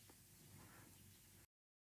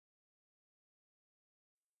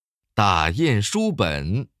 打印书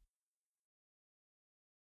本。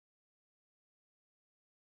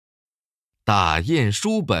 打印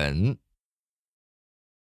书本。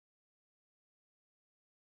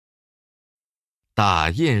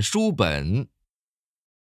 打印书本。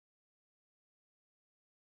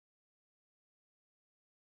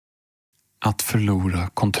 Att förlora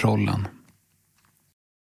kontrollen.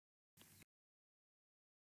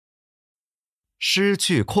 失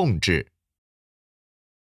去控制。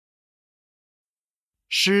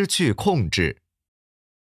失去控制。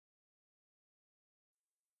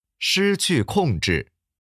失去控制。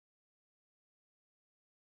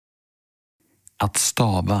 Att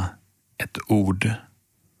stava ett ord.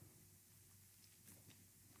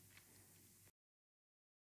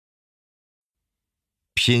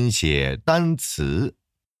 拼写单词。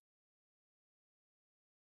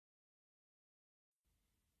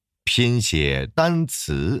拼写单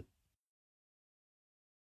词。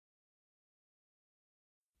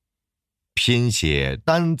拼写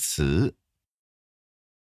单词。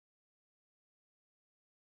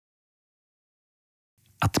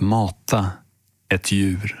 Att mata ett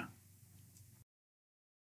djur.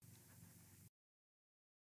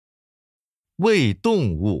 喂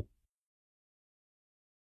动物。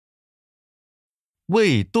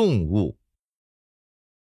喂动物。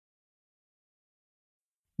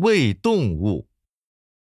喂动物。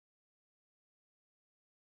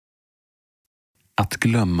 Att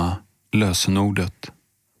glömma lösenordet.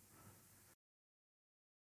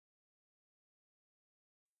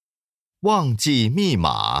 忘记密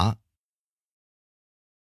码。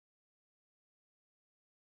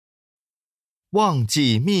忘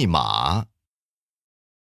记密码。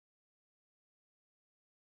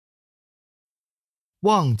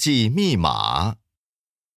忘记密码。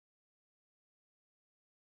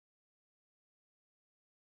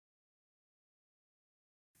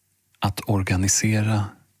 Att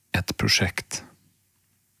organisera ett projekt.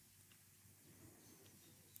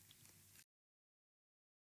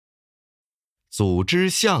 组织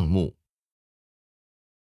项目，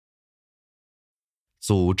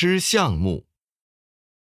组织项目，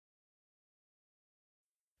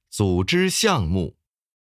组织项目。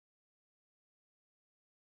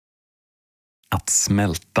 Att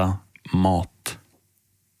smälta mat.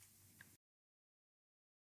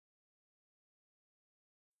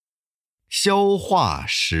 消化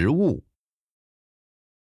食物，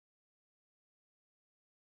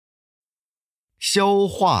消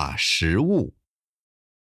化食物，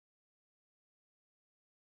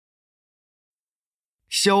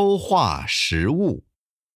消化食物。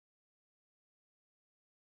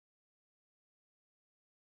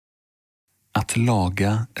 Att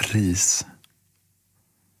laga ris.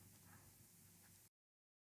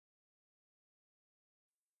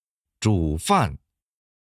 煮饭，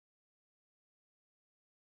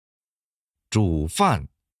煮饭，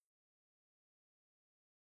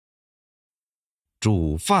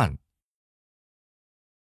煮饭。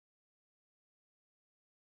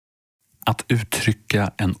 Att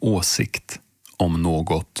uttrycka en åsikt om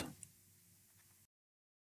något.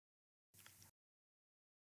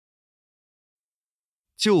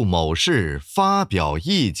 就某事发表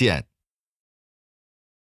意见，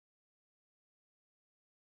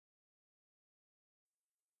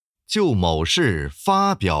就某事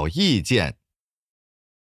发表意见，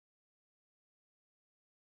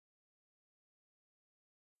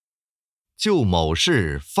就某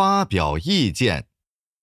事发表意见。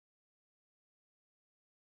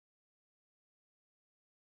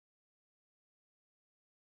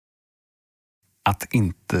 Att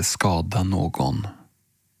inte skada någon.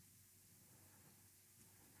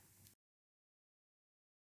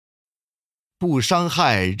 不伤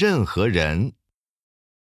害任何人，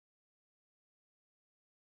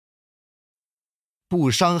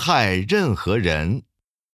不伤害任何人，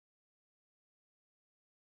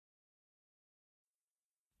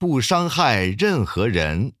不伤害任何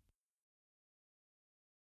人。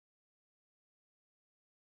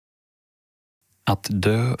 Att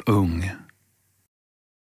dö ung.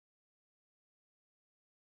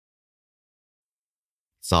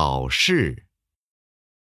 早逝，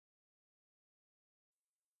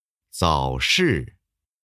早逝，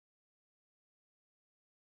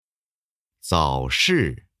早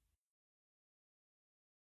逝。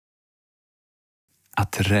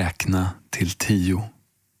 Att räkna till 10.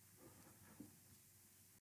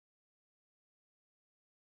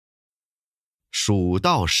 数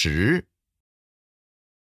到10，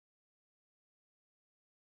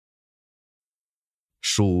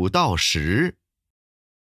数到10，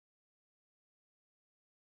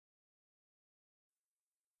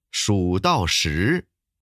数到10。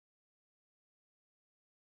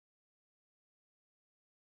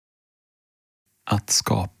 Att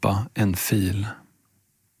skapa en fil.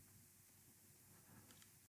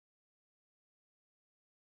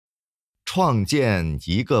 创建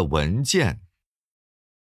一个文件，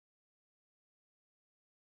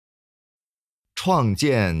创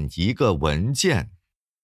建一个文件，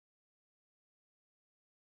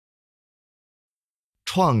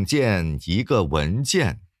创建一个文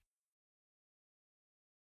件。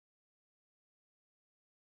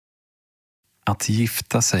 Att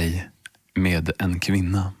gifta sig med en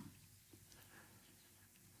kvinna.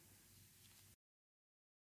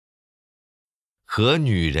 和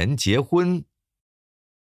女人结婚，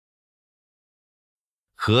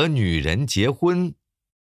和女人结婚，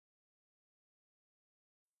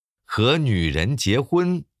和女人结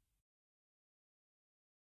婚。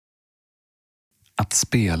 Att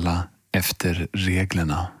spela efter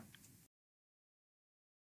reglerna.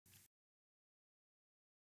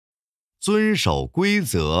 遵守规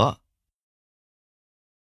则，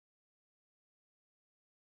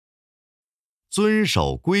遵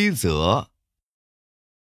守规则，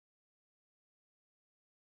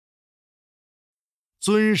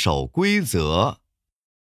遵守规则。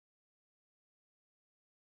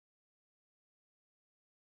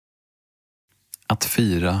 Att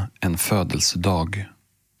fira en födelsedag.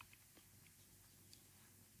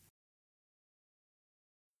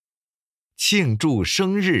 庆祝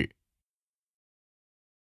生日，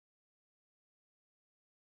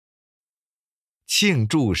庆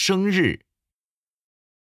祝生日，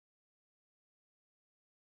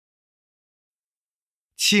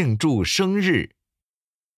庆祝生日。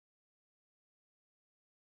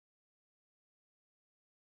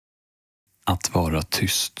 Att vara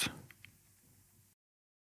tyst.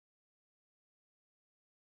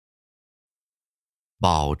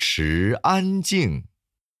 保持安静，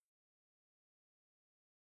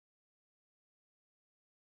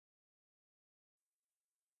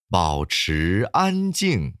保持安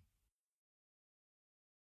静，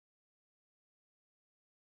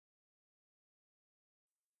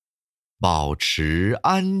保持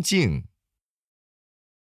安静。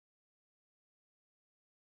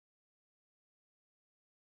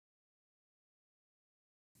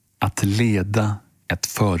Att leda ett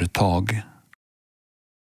företag.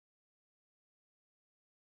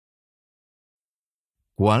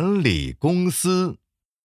 管理公司。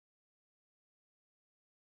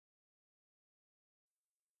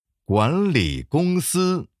管理公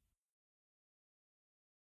司。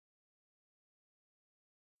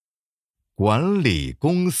管理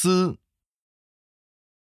公司。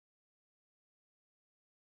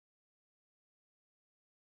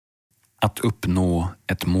Att uppnå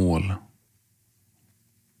ett mål.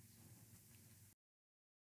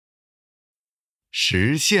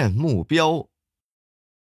 实现目标。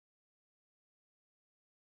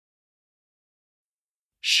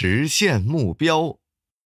实现目标。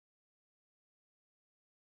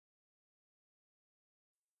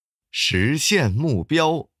实现目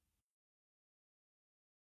标。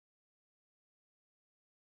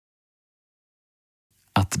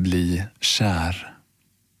Att bli kär.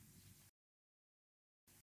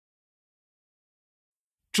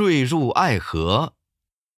 坠入爱河。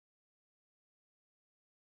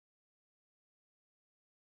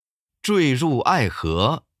坠入爱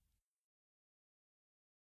河。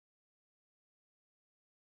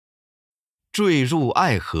坠入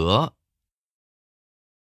爱河。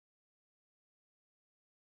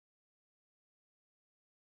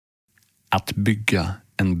Att bygga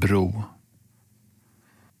en bro.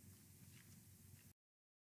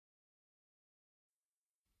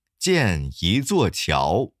 建一座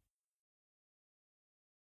桥。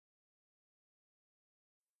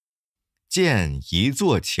建一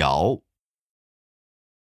座桥。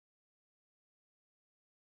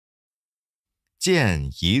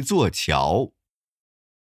建一座桥。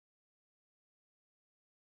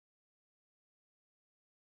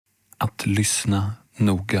Att lyssna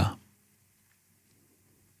noga.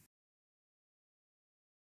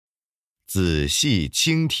 仔细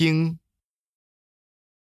倾听。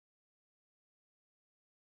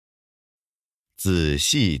仔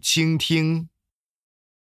细倾听。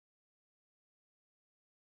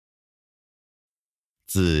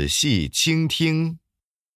仔细倾听。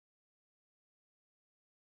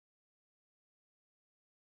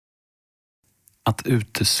Att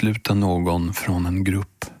utesluta någon från en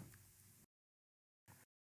grupp.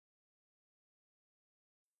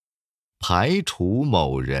 排除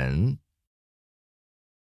某人。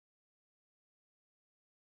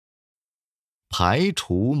排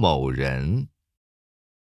除某人。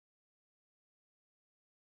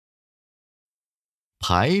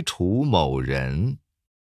排除某人。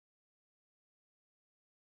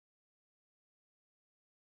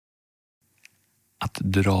Att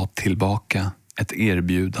dra tillbaka ett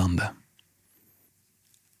erbjudande.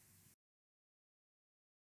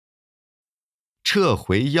 撤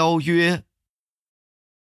回邀约。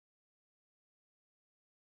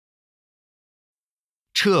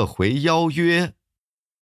撤回邀约。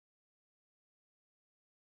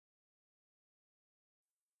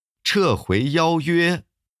撤回邀约。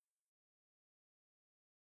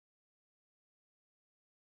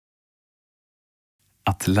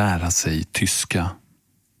Att lära sig tyska.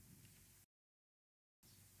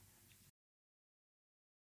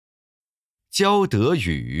 教德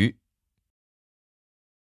语。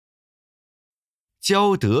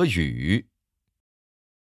教德语。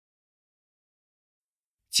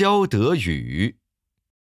教德语。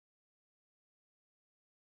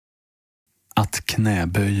Att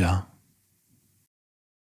knäböja.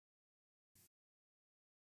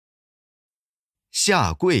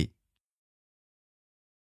 下跪。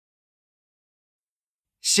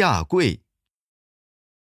下跪。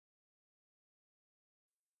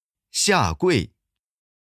下跪。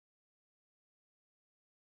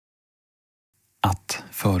Att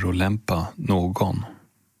förolämpa någon.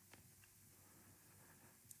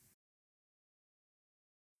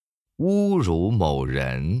 侮辱某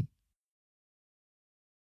人。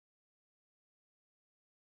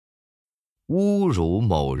侮辱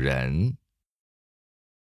某人。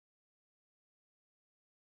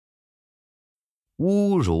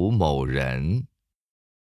侮辱某人。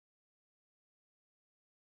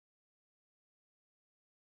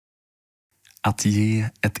Att ge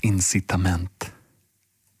ett incitament.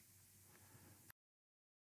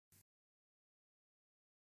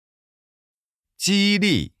 激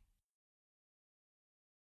励。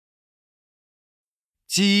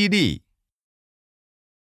激励。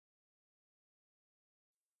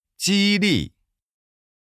激励。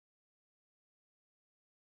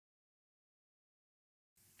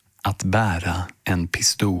Att bära en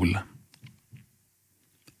pistol.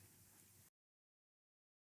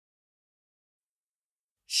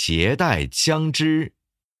 携带枪支，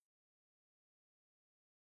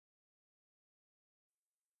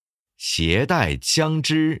携带枪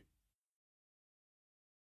支，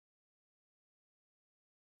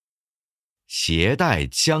携带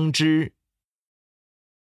枪支。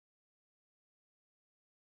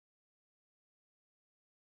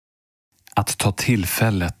Att ta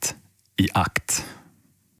tillfället i akt.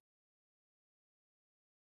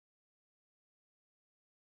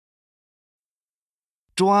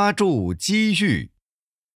 抓住机遇，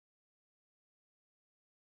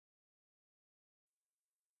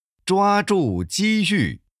抓住机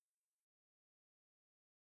遇，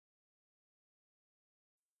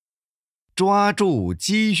抓住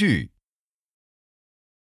机遇。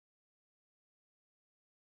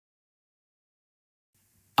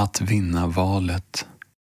Att vinna valet.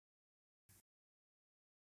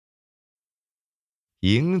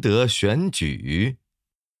 赢得选举，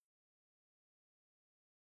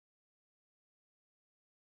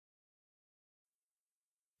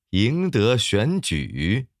赢得选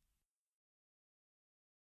举，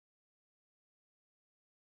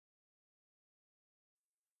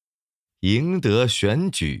赢得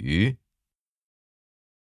选举。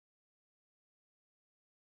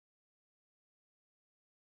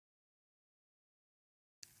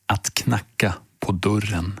Att knacka på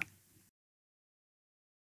dörren.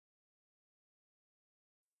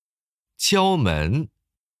 敲门，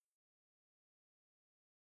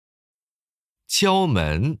敲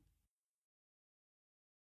门，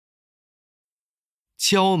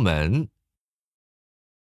敲门。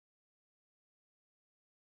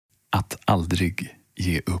Att aldrig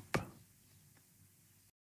ge upp.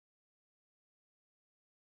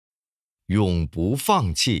 永不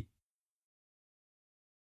放弃，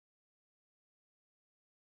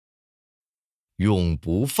永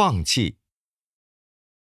不放弃，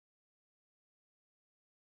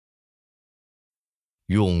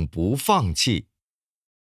永不放弃。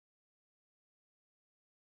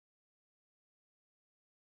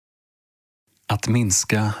Att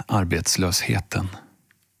minska arbetslösheten.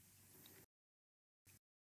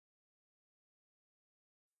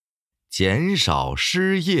 减少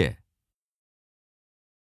失业，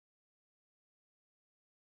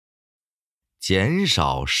减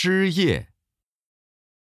少失业，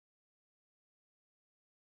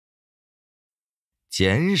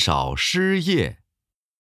减少失业。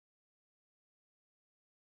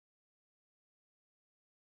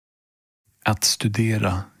Att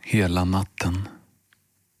studera hela natten.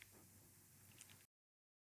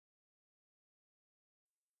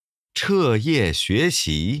 彻夜学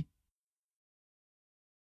习，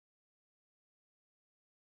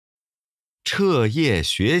彻夜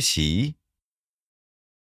学习，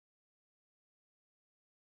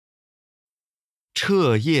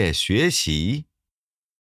彻夜学习。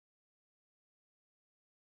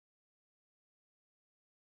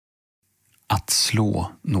Att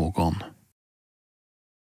slå någon.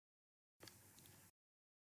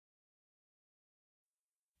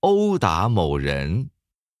 殴打某人，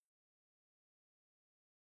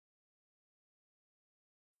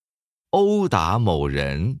殴打某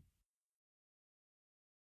人，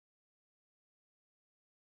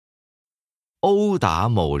殴打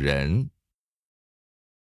某人。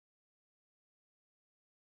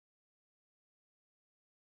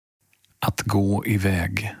Att gå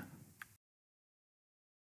iväg.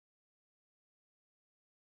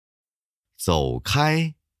 走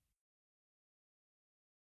开，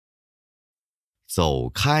走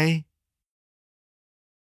开，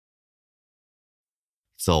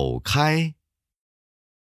走开。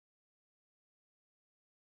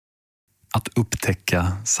Att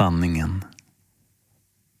upptäcka sanningen.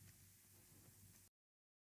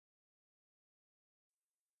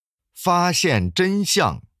 发现真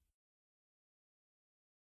相，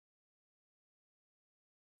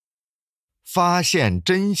发现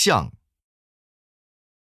真相，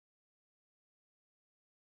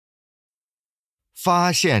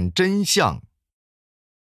发现真相。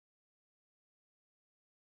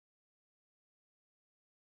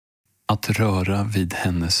Att röra vid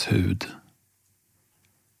hennes hud.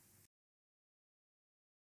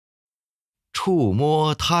 触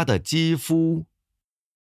摸她的肌肤，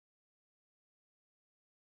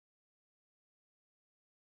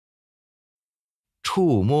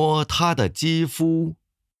触摸她的肌肤，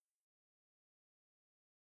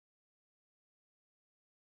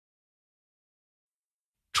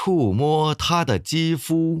触摸她的肌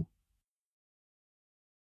肤。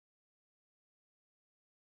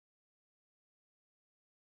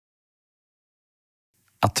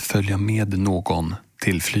Att följa med någon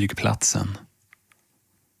till flygplatsen.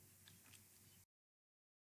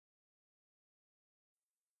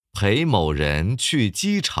 陪某人去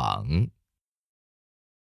机场。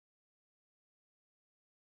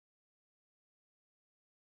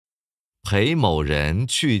陪某人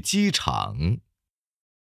去机场。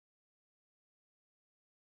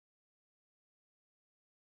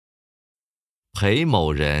陪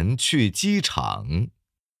某人去机场。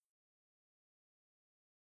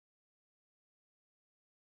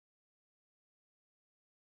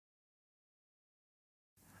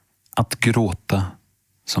Att gråta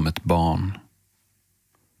som ett barn.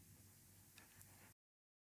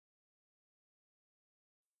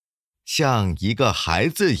 像一个孩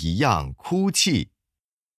子一样哭泣。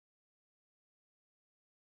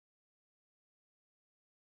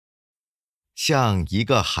像一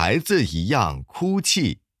个孩子一样哭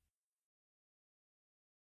泣。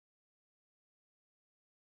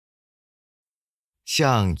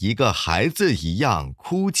像一个孩子一样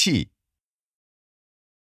哭泣。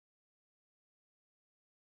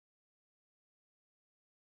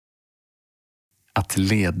Att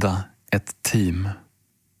leda ett team.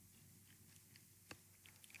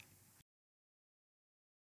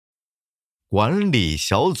 管理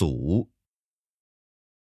小组。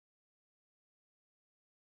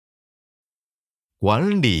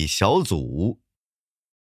管理小组。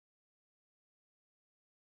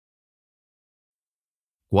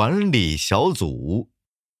管理小组。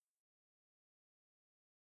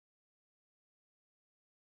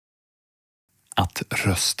Att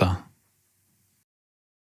rösta.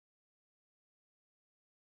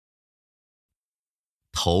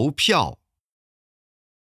 投票。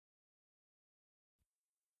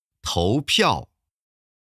投票。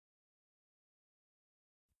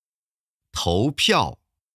投票。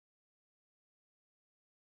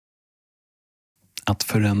Att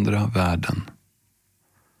förändra världen.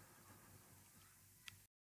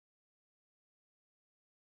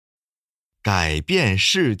 改变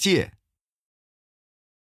世界。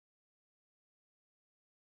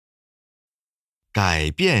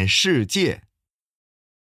改变世界。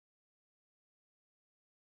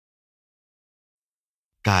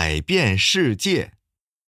改变世界。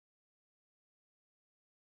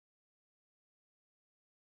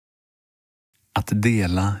Att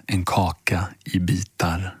dela en kaka i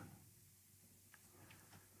bitar.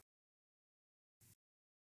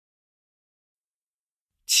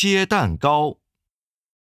 切蛋糕。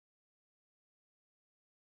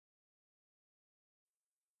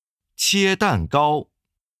切蛋糕。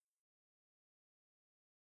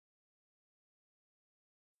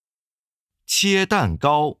切蛋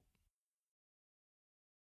糕。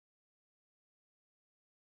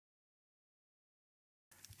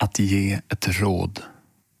Att ge ett råd.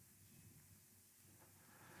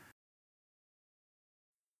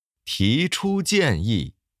 提出建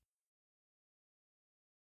议。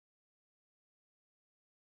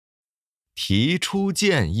提出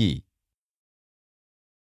建议。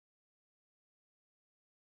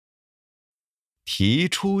提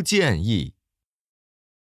出建议。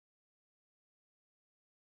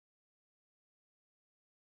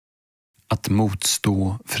Att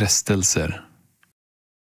motstå frestelser.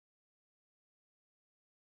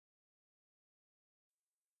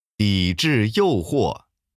 抵制诱惑。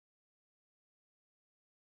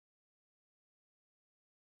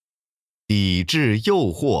抵制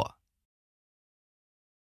诱惑。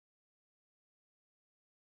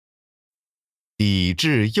抵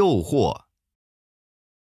制诱惑。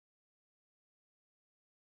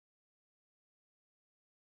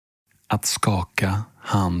Att skaka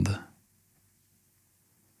hand.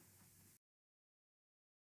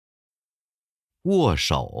 握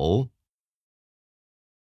手。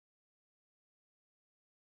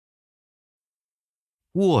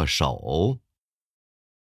握手。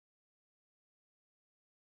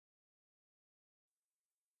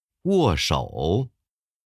握手。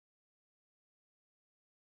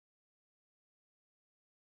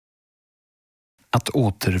Att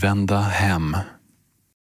återvända hem.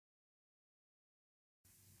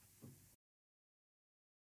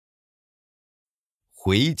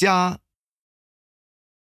 回家。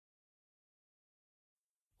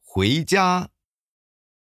回家。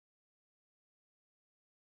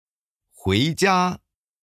回家。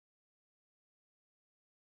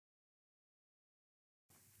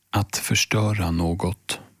Att förstöra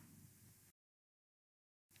något.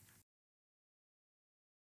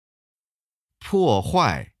 破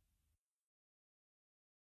坏。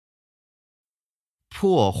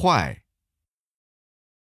破坏。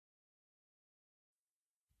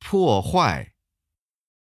破坏。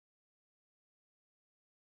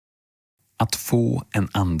Att få en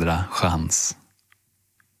andra chans.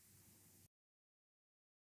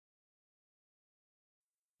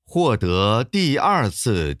 获得第二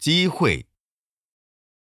次机会。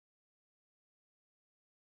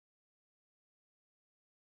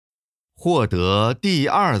获得第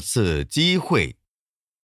二次机会。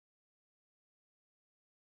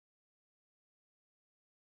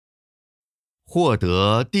获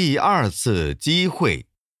得第二次机会。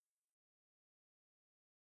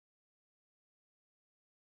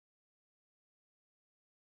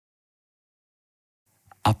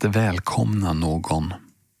Att välkomna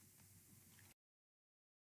någon.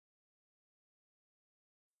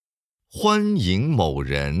 欢迎某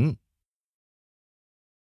人。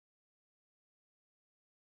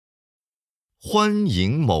欢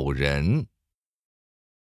迎某人。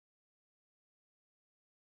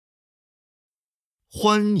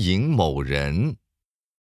欢迎某人。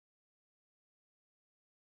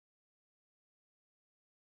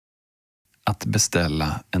Att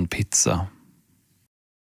beställa en pizza.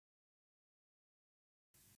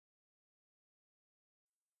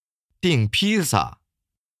 订披萨。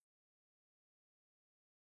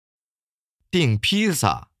订披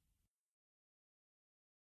萨。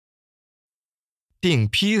订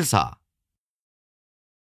披萨。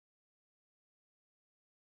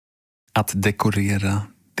Att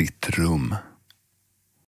dekorera ditt rum.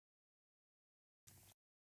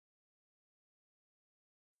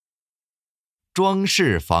 装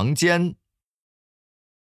饰房间。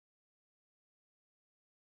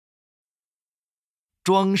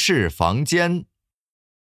装饰房间。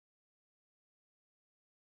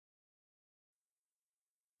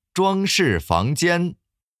装饰房间。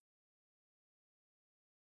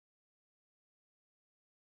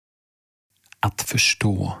Att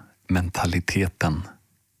förstå mentaliteten.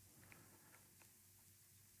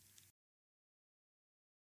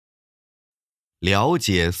 了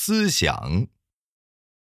解思想。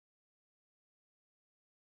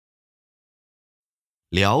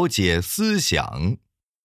了解思想。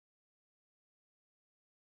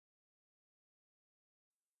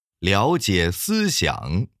了解思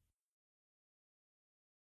想。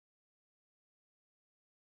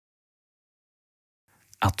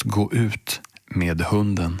Att gå ut med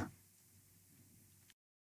hunden.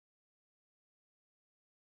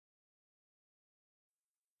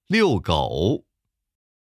 遛狗。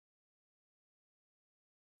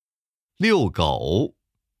遛狗。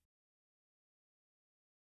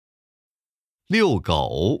遛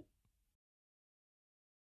狗。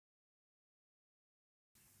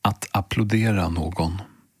Att applådera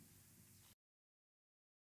någon.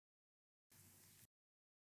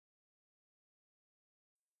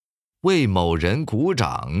 为某人鼓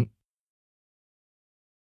掌。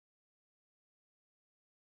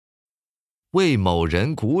为某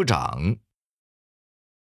人鼓掌。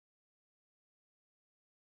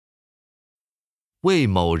为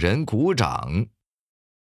某人鼓掌。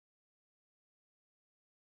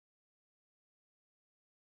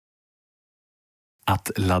Att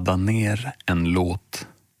ladda ner en låt.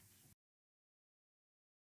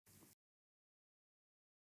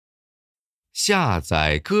 下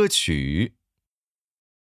载歌曲。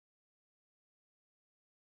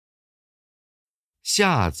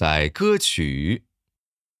下载歌曲。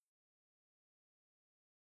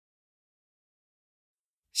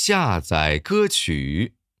下载歌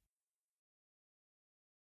曲。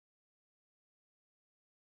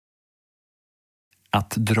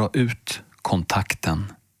Att dra ut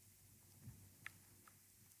kontakten.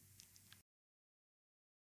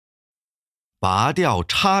 拔掉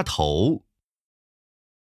插头。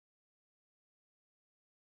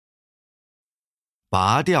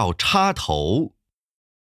拔掉插头。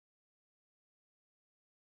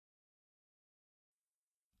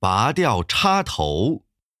拔掉插头。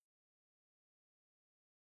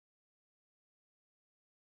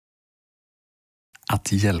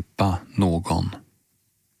Att hjälpa någon.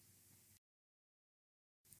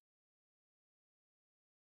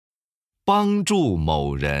 帮助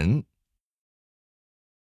某人。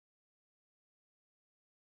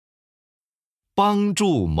帮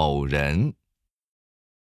助某人。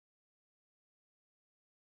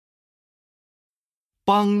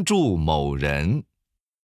帮助某人。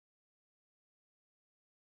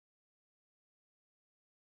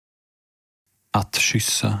Att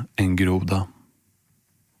kyssa en groda.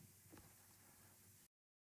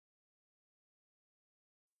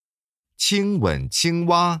 亲吻青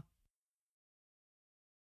蛙。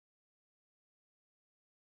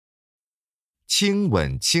亲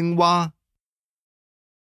吻青蛙。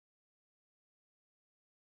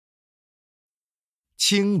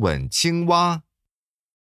亲吻青蛙。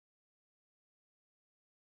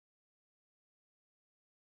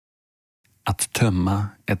Att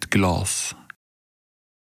tömma ett glas.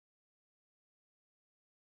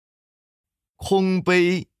 空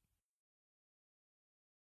杯，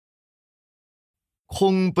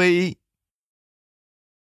空杯，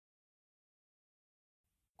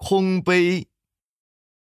空杯。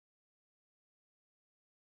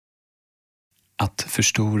 Att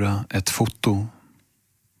förstora ett foto.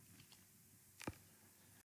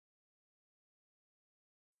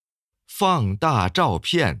 放大照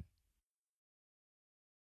片，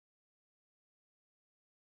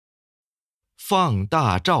放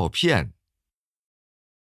大照片，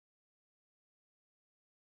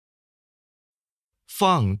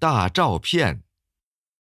放大照片。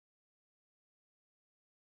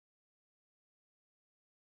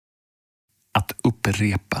 Att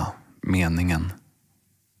upprepa meningen.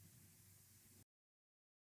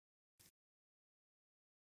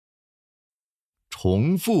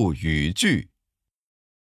 重复语句，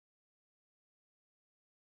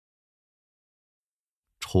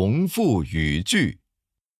重复语句，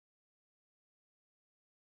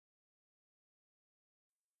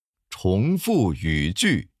重复语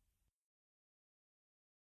句。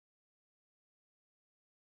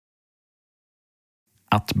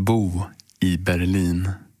 Att bo i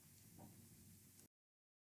Berlin.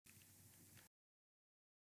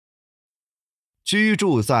 居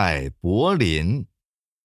住在柏林，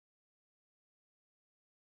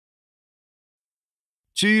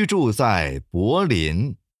居住在柏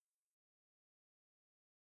林，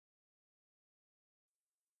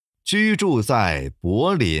居住在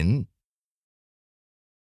柏林。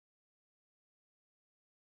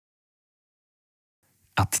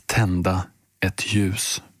 Att tända ett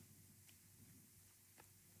ljus.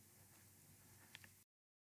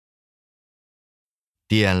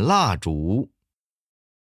 点蜡烛，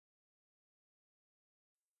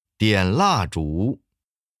点蜡烛，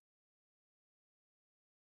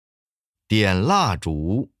点蜡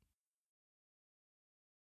烛。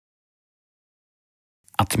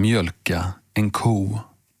 Att mjölka en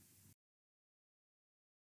ko.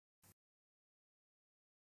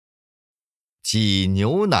 挤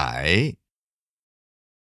牛奶，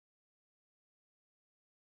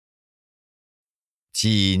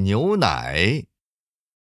挤牛奶，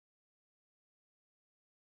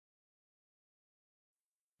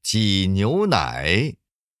挤牛奶。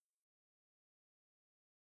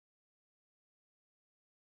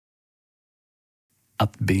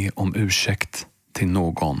 Att be om ursäkt till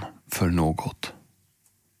någon för något.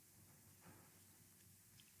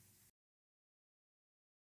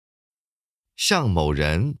 向某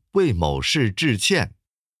人为某事致歉，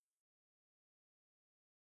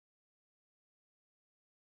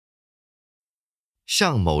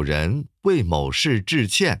向某人为某事致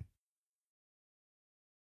歉，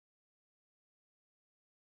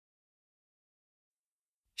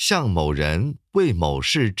向某人为某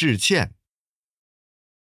事致歉。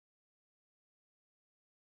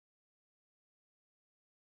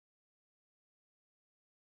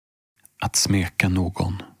 Att smeka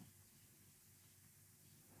någon.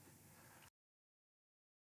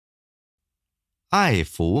 爱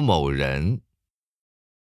抚某人，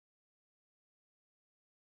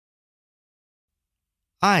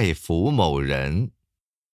爱抚某人，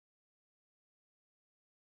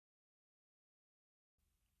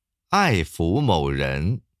爱抚某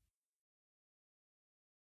人。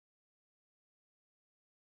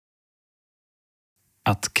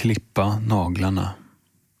 Att klippa naglarna.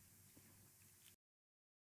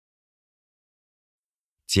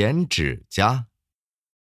 剪指甲，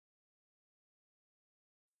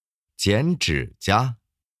剪指甲，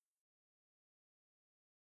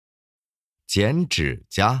剪指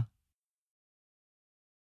甲。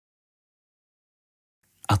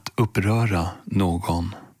 Att uppröra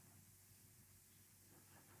någon.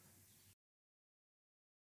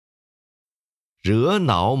 惹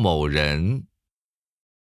恼某人，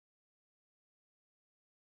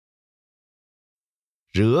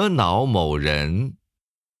惹恼某人，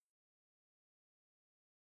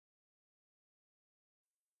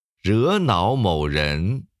惹恼某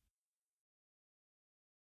人。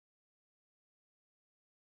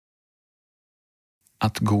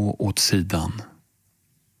 Att gå åt sidan.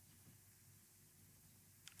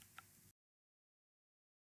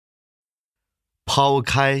 抛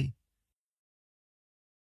开，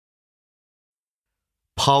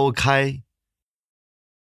抛开，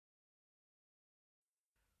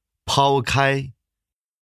抛开。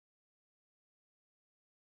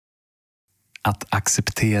 Att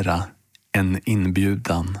acceptera en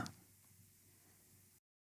inbjudan.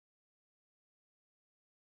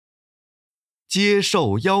 接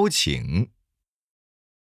受邀请，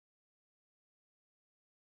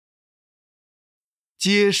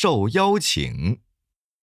接受邀请，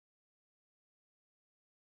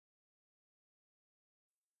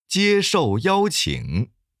接受邀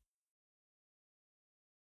请。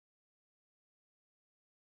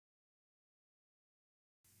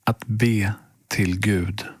Att be till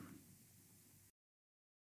Gud.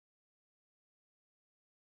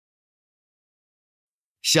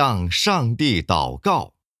 向上帝祷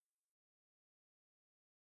告。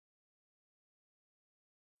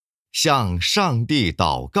向上帝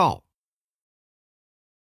祷告。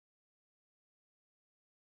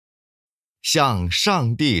向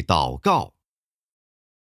上帝祷告。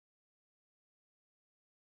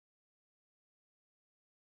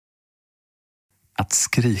Att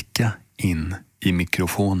skrika in i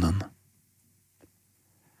mikrofonen.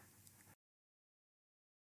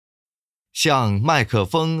 向麦克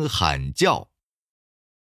风喊叫。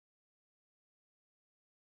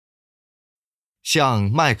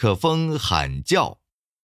向麦克风喊叫。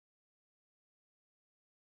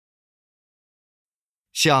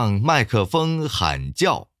向麦克风喊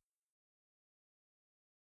叫。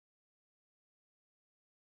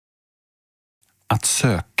Att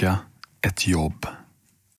söka ett jobb.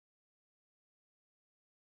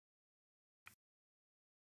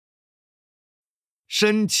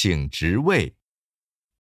 申请职位。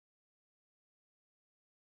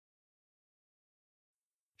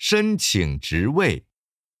申请职位。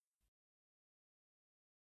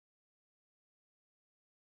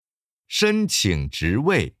申请职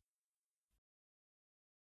位。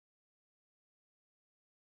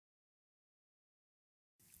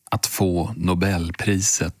Att få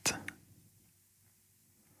Nobelpriset.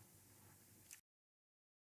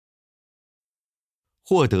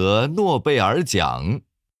 获得诺贝尔奖。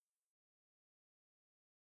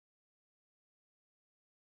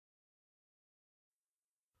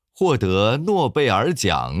获得诺贝尔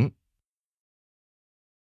奖。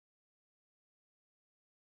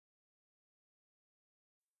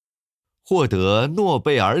获得诺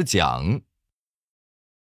贝尔奖。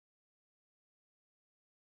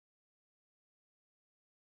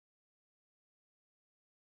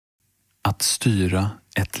Att styra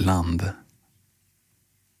ett land.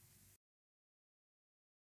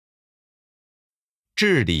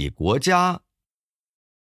 治理国家。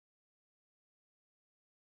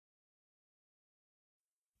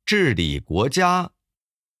治理国家。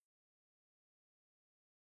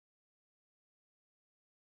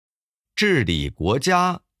治理国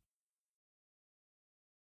家。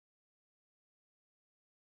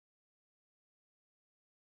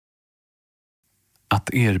Att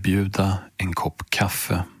erbjuda en kopp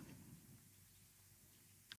kaffe.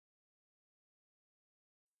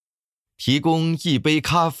 提供一杯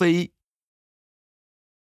咖啡。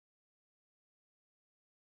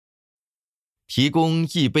提供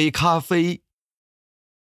一杯咖啡。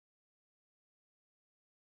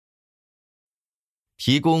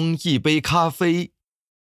提供一杯咖啡。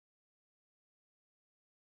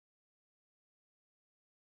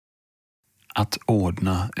Att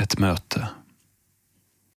ordna ett möte.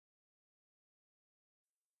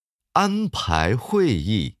 安排会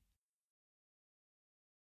议。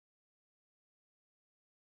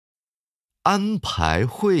安排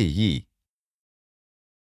会议。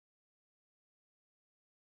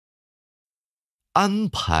安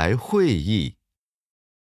排会议。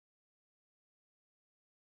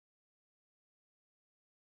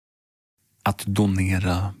Att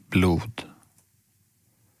donera blod.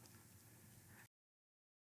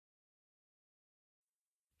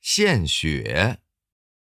 献血。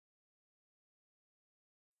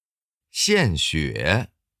献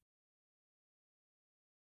血。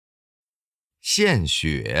献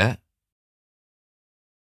血。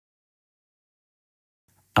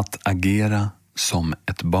Att agera som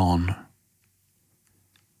ett barn.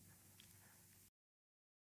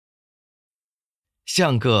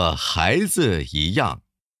 像个孩子一样。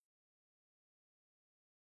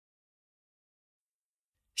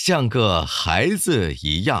像个孩子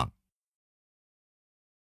一样。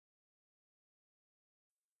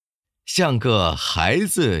像个孩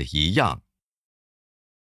子一样。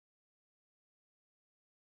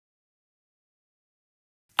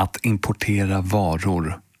Att importera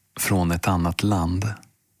varor från ett annat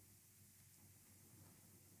land.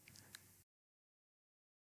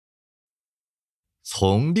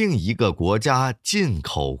 从另一个国家进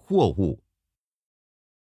口货物。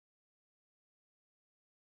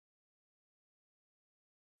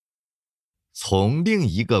从另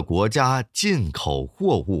一个国家进口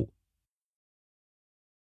货物。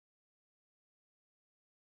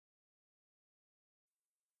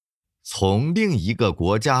从另一个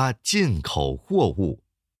国家进口货物。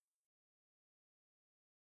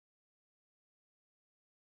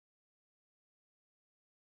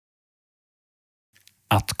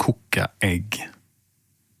Att koka ägg.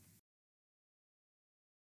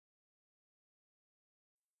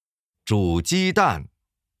 煮鸡蛋。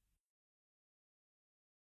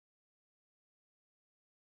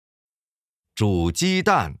 煮鸡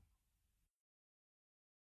蛋。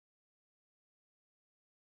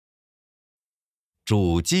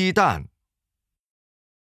 煮鸡蛋。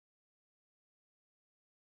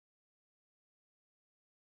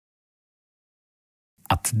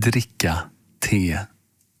 Att dricka te.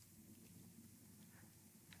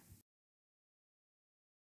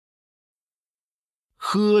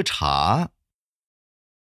 喝茶。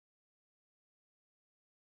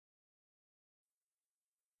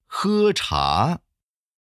 喝茶。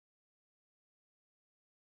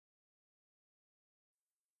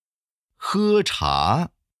 喝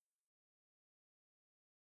茶。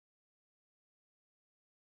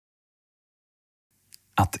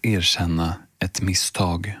 Att erkänna ett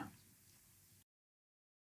misstag.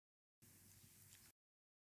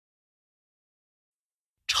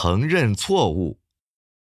 承认错误。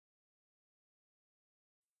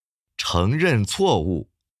 承认错误。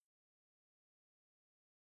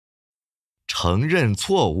 承认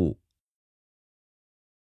错误。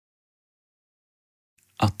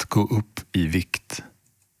 Att gå upp i vikt.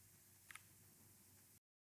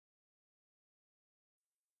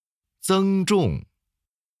 增重。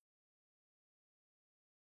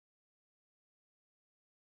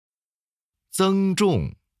 增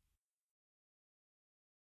重。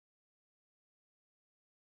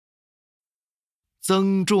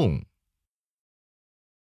 增重。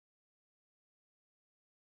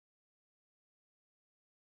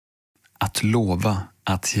 Att lova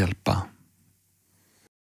att hjälpa.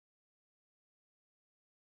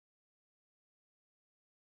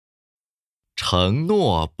 承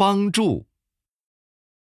诺帮助。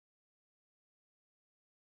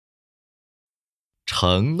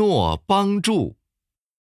 承诺帮助。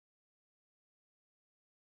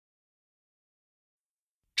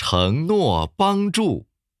 承诺帮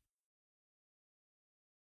助。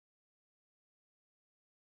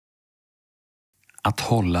 Att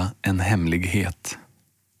hålla en hemlighet.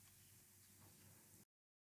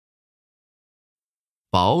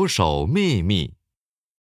 保守秘密。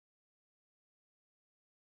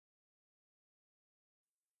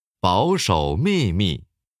 保守秘密。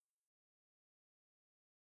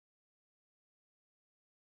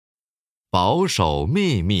 保守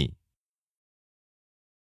秘密。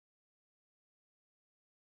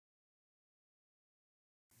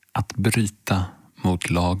 Att bryta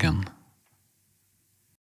mot lagen.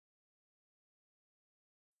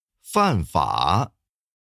 犯法。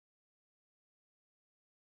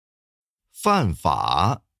 犯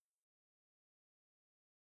法。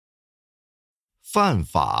 犯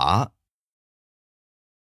法。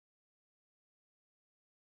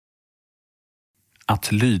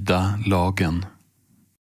 Att lyda lagen.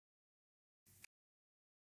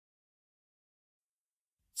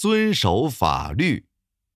 遵守法律。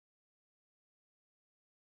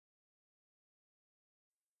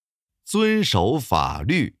 遵守法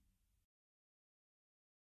律。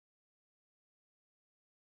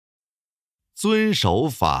 遵守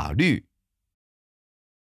法律。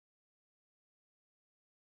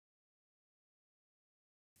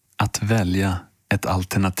 Att välja ett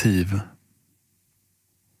alternativ.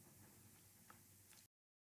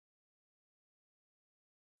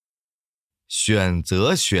 选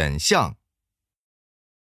择选项。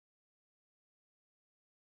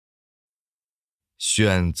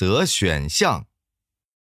 选择选项。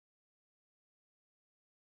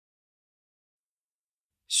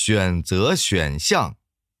 选择选项。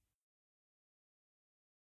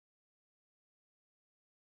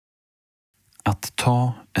 Att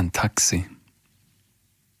ta en taxi.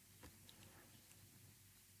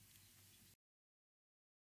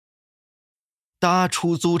 搭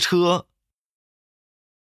出租车。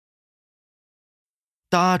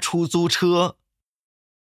 搭出租车。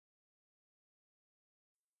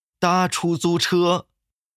 搭出租车。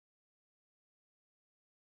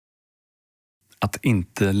 Att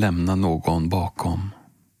inte lämna någon bakom.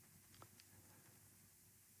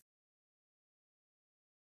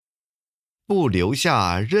 不留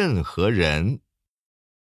下任何人。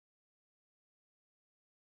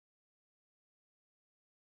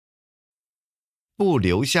不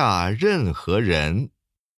留下任何人。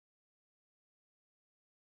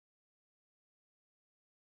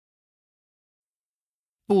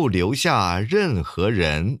不留下任何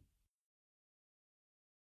人。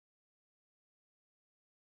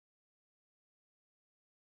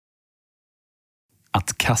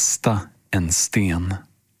 Att kasta en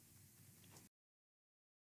sten.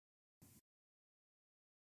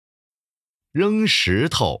 扔石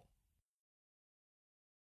头，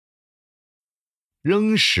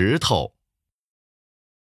扔石头，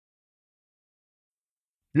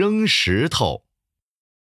扔石头。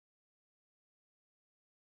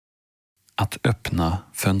 Att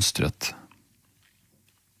öppna fönstret.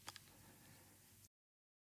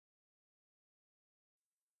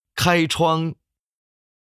 开窗，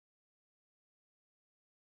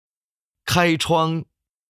开窗，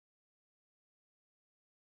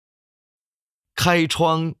开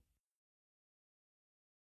窗。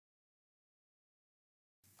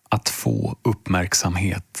 Att få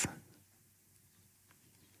uppmärksamhet.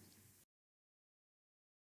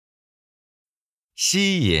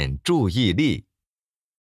 吸引注意力，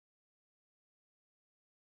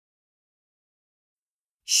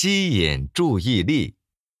吸引注意力，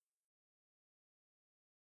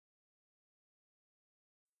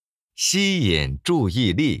吸引注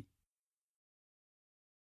意力。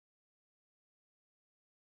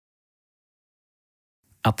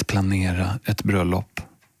 Att planera ett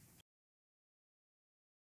bröllop.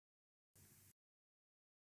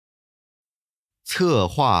 策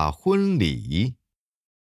划婚礼，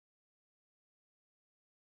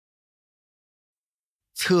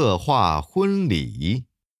策划婚礼，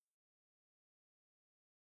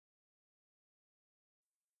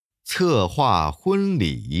策划婚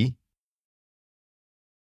礼。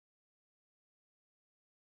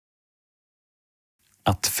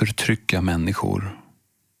 Att förtrycka människor.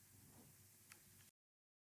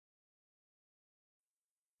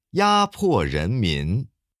 压迫人民，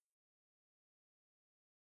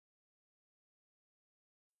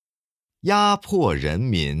压迫人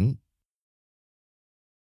民，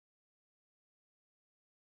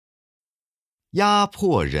压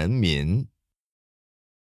迫人民。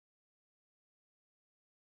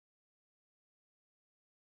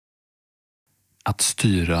 Att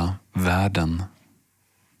styra världen.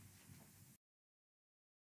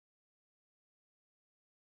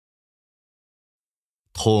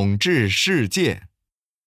 统治世界，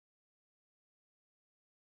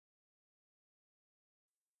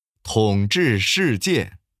统治世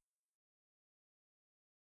界，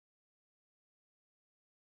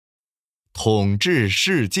统治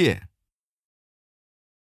世界。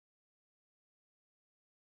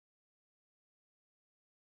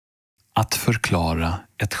 Att förklara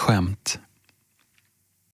ett skämt.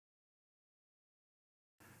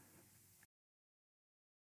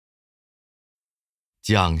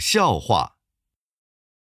 讲笑话，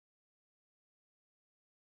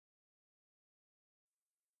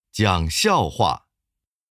讲笑话，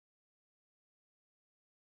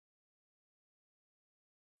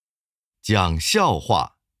讲笑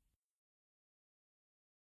话。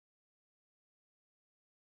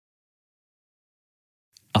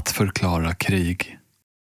 Att förklara krig.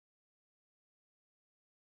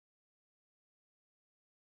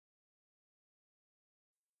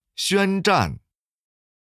 宣战，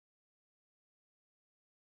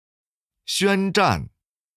宣战，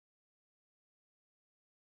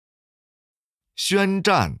宣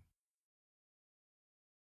战。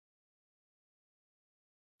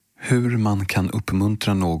 Hur man kan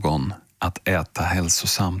uppmuntra någon att äta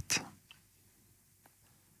hälsosamt.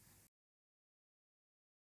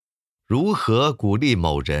 如何鼓励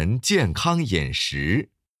某人健康饮食？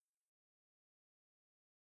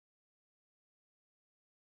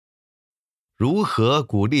如何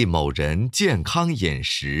鼓励某人健康饮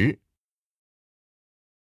食？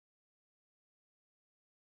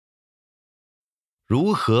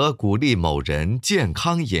如何鼓励某人健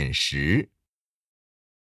康饮食？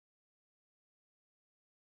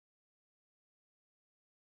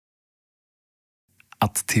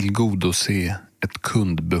 Att tillgodose ett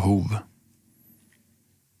kundbehov.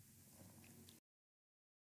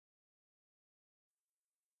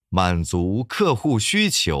 满足客户需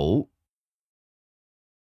求，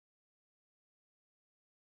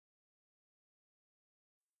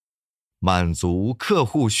满足客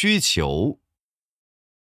户需求，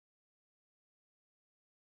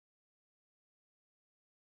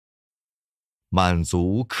满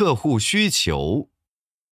足客户需求。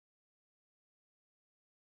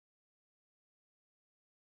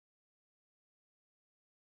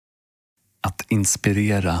 Att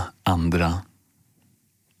inspirera andra.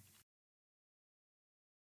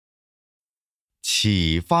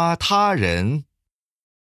 启发他人，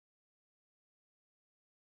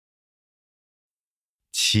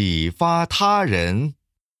启发他人，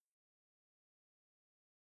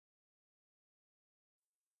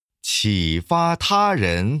启发他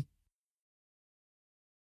人。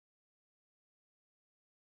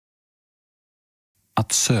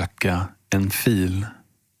 Att söka en fil.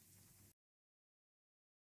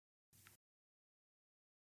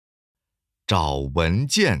 找文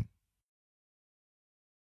件，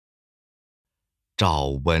找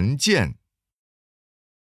文件，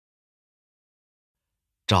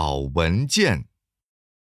找文件。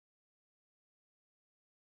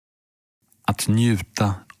 Att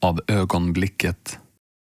njuta av ögonblicket.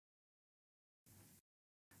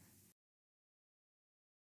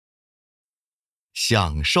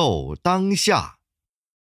 享受当下，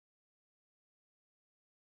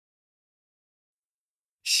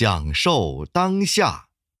享受当下，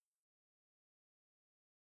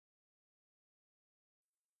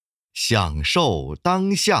享受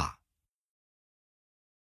当下。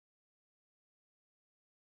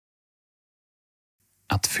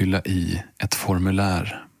 Att fylla i ett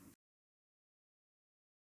formulär.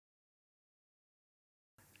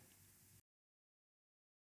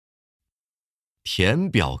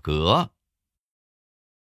 填表格，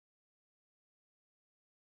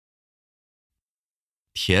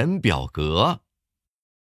填表格，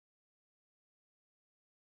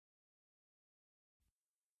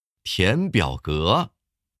填表格。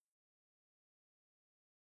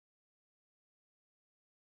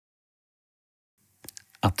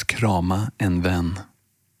 Att krama en vän.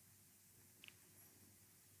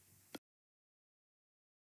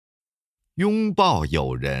 拥抱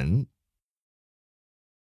友人，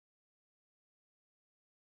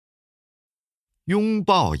拥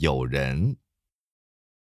抱友人，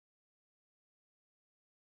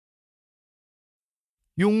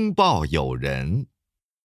拥抱友人。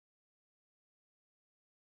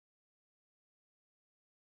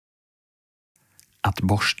 Att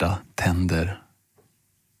borsta tänder.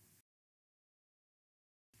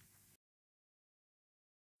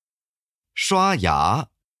 刷牙，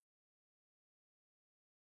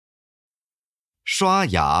刷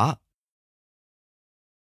牙，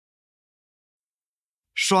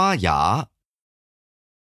刷牙。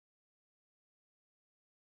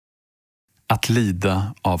 Att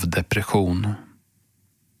lida av depression.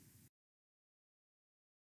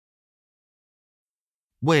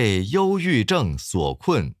 为忧郁症所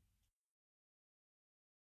困，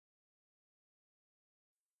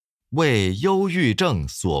为忧郁症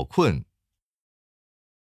所困，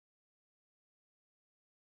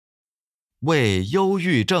为忧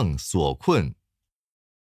郁症所困。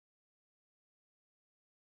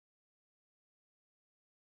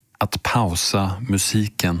 Att pausa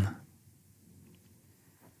musiken.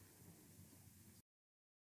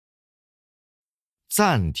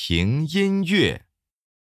 暂停音乐，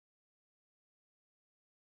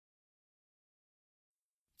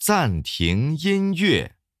暂停音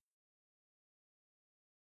乐，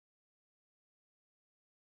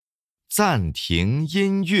暂停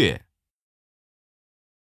音乐。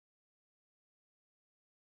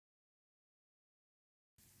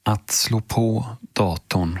 Att slå på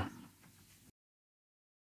datorn.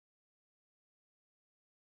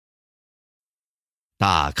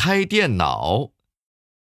 打开电脑，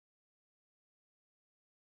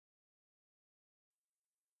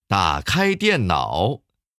打开电脑，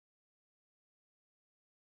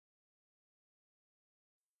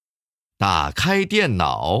打开电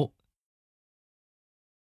脑。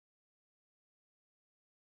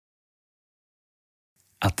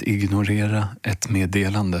 Att ignorera ett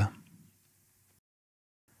meddelande.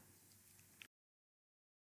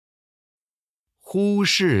 忽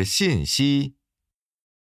视信息，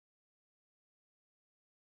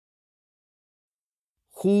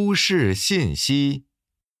忽视信息，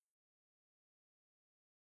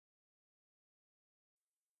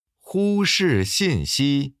忽视信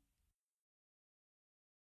息。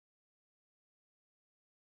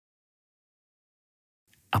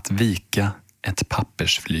 Att vika ett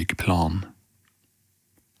pappersflygplan.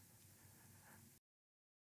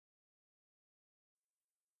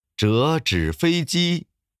 折纸飞机，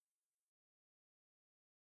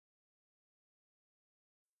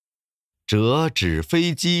折纸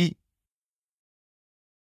飞机，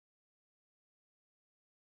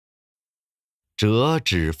折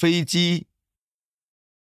纸飞机。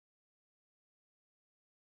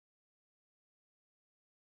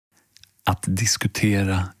 Att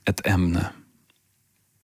diskutera ett ämne.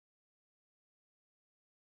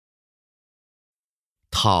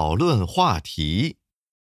 讨论话题，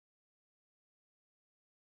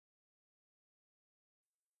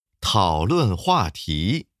讨论话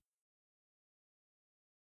题，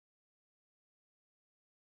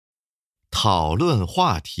讨论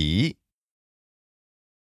话题。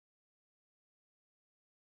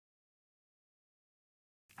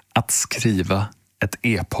 Att skriva ett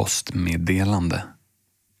e-postmeddelande.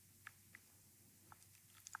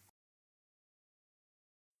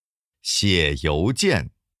 写邮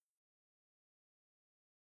件，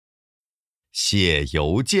写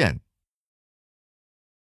邮件，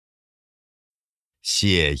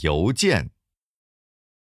写邮件，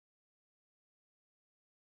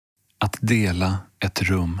 Att dela ett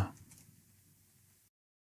rum.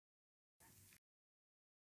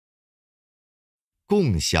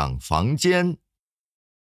 共享房间，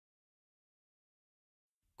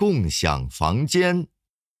共享房间，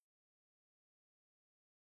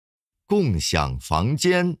共享房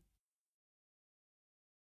间，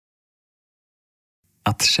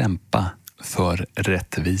 Att kämpa för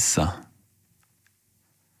rättvisa.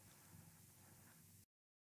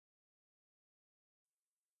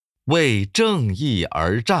 为正义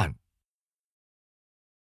而战，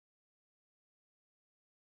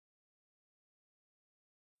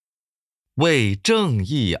为正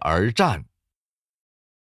义而战，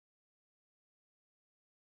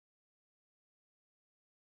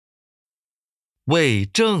为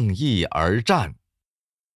正义而战，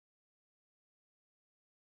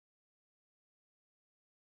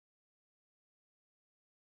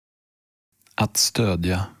 Att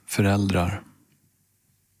stödja föräldrar.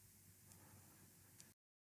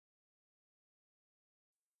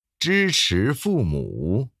 支持父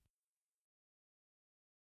母，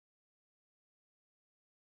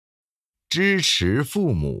支持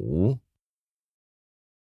父母，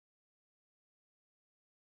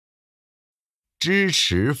支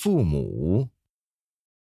持父母，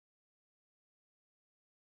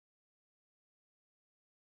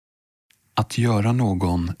 Att göra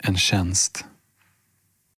någon en tjänst.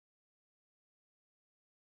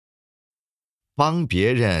 帮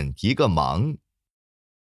别人一个忙，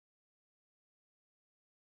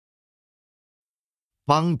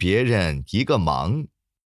帮别人一个忙，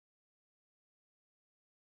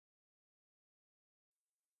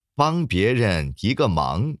帮别人一个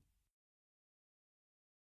忙，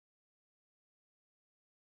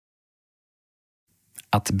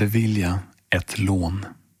 Att bevilja ett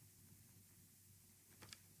lån.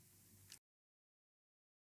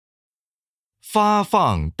 发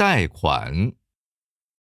放贷款，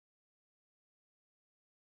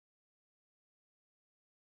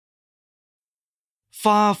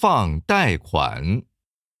发放贷款，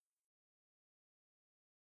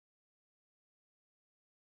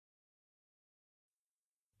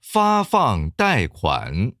发放贷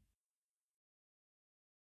款，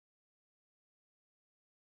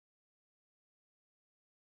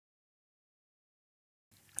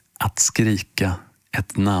 Att skrika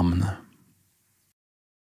ett namn.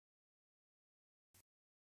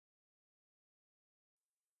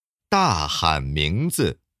 大喊名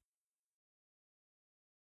字，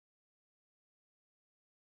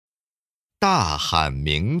大喊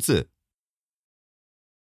名字，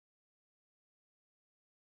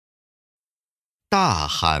大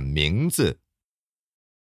喊名字，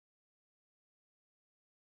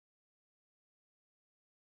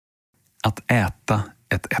 Att äta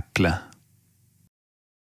ett äpple.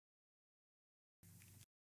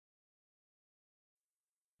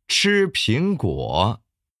 吃苹果，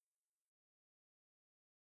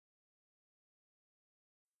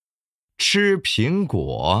吃苹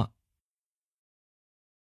果，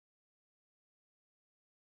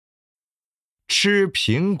吃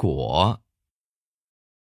苹果，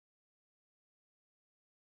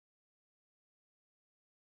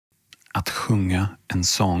 Att sjunga en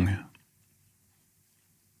sång.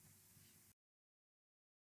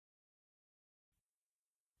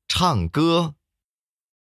 唱歌，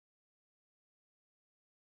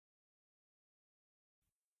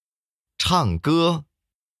唱歌，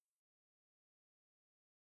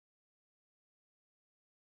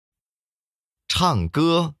唱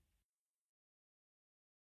歌，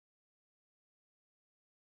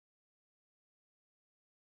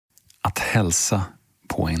 Att hälsa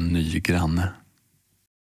på en ny granne.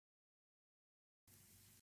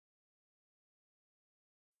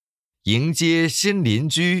 迎接新邻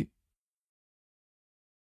居，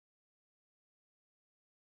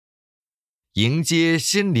迎接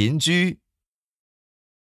新邻居，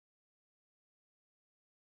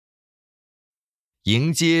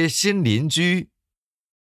迎接新邻居，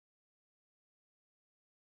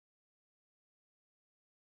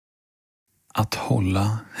 Att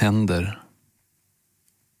hålla händer.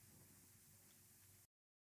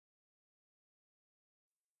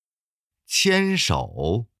 牵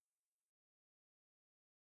手，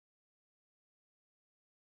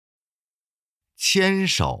牵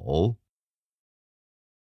手，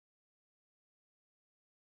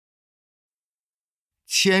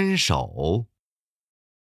牵手，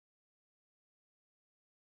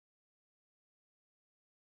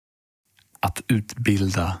 Att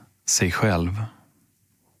utbilda sig själv.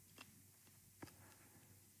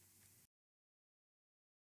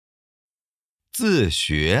 自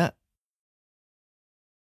学，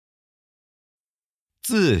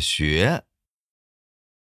自学，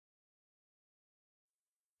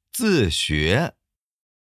自学。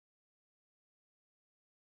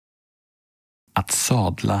 Att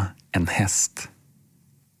sadla en häst.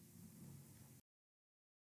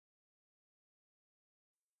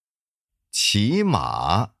 骑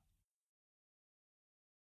马，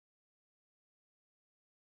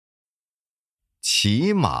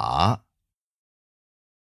骑马，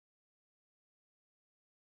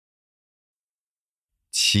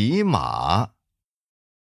骑马。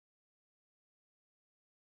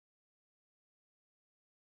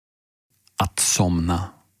 Att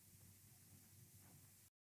somna.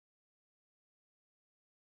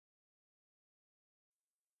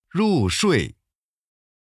 入睡，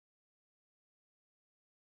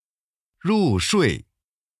入睡，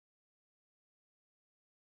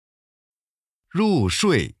入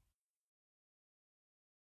睡。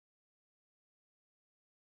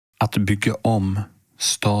 Att bygga om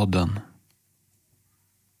staden.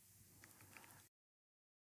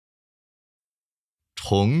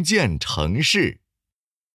 重建城市，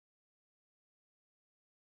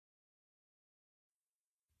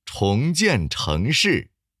重建城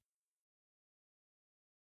市，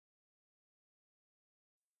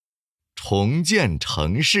重建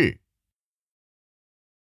城市。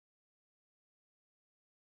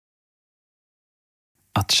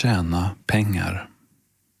 Att tjäna pengar.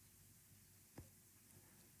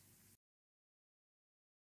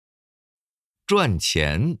 赚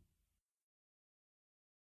钱，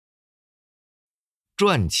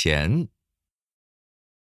赚钱，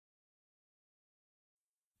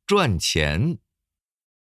赚钱。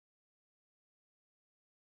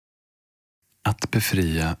 Att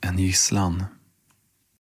befria en gisslan.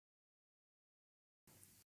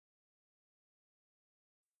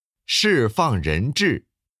 释放人质，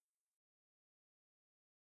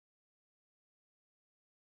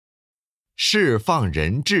释放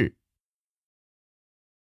人质，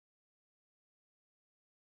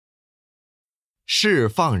释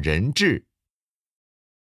放人质。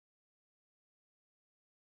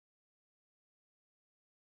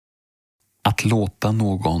 Att låta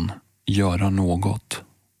någon göra något.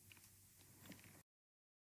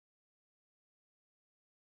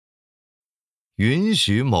 允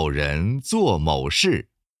许某人做某事，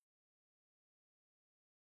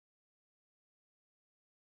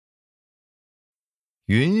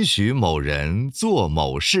允许某人做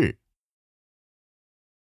某事。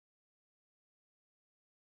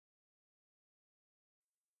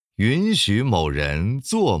 允许某人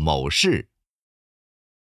做某事。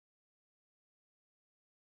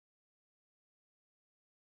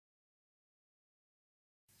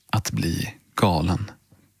 Att bli galen.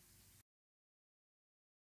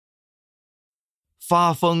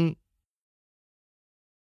 发疯，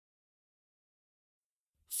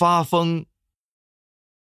发疯，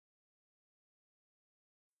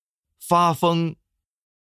发疯。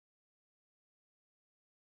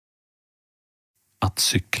 Att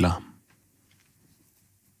cykla.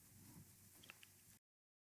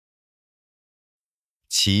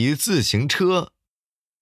 骑自行车，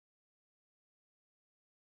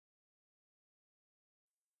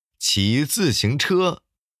骑自行车，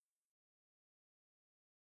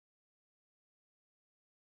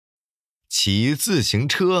骑自行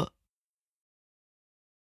车。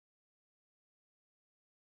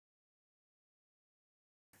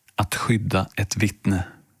 Att skydda ett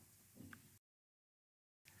vittne.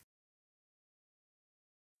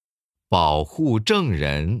 保护证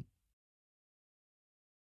人，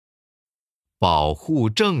保护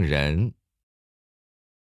证人，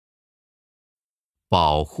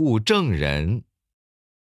保护证人。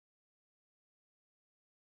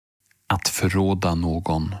 Att förråda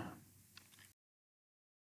någon.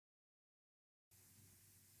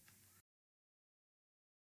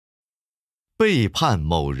 背叛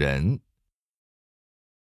某人，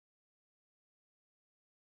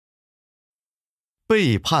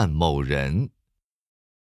背叛某人，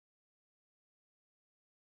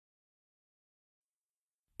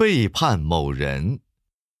背叛某人。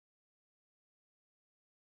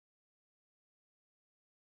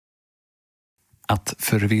 Att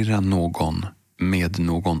förvirra någon med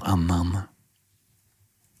någon annan.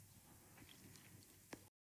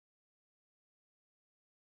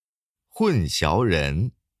 混淆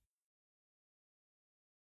人，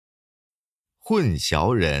混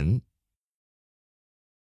淆人，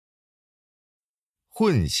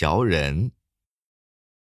混淆人。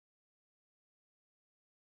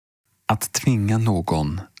 Att tvinga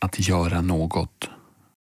någon att göra något.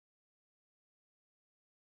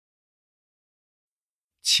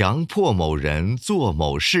 强迫某人做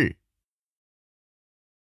某事。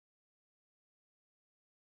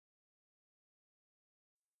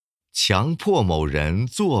强迫某人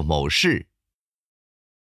做某事。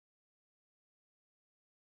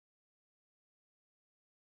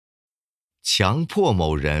强迫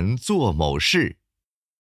某人做某事。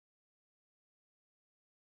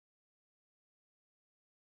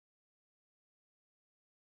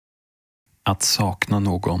Att sakna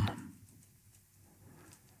någon.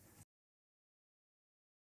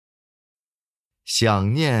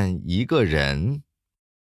 想念一个人。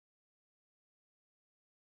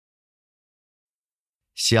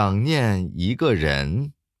想念一个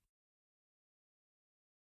人。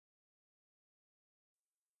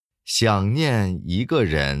想念一个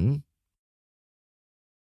人。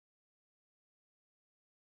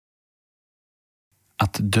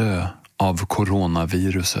Att dö av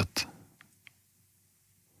coronaviruset.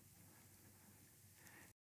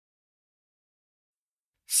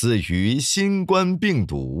 死于新冠病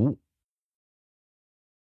毒。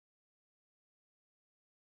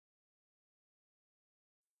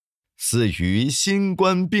死于新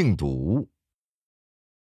冠病毒。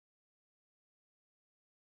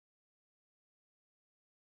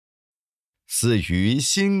死于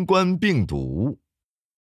新冠病毒。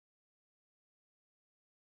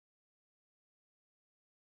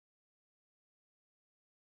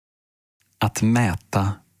Att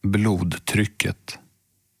mäta blodtrycket.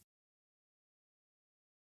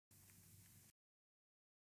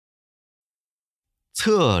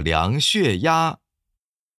 测量血压。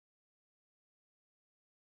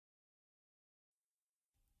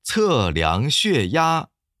测量血压。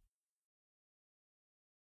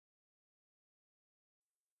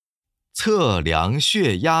测量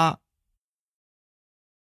血压。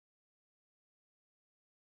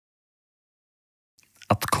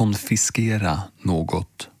Att konfiskera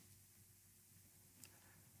något.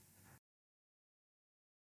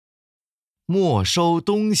 没收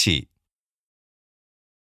东西。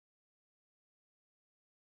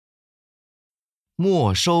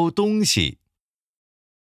没收东西。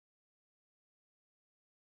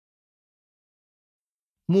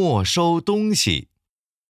没收东西。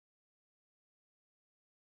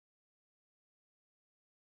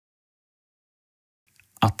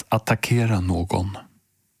Att attackera någon.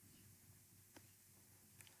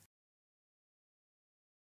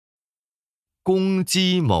 攻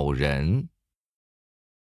击某人。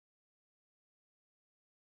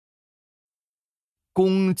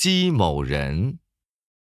攻击某人。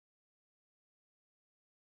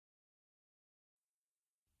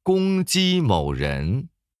攻击某人。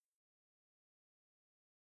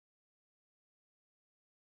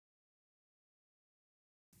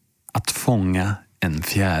Att fånga en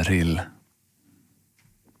fjäril.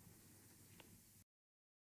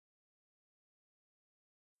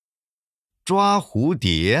 抓蝴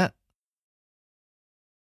蝶。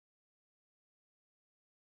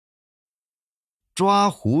抓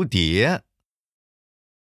蝴蝶。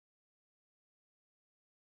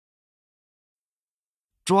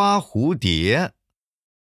抓蝴蝶。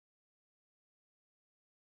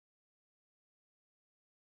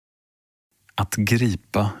Att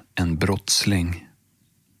gripa en brottsling.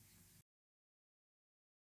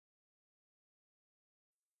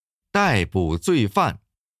 逮捕罪犯。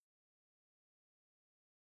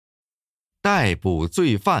逮捕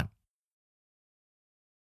罪犯。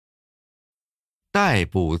逮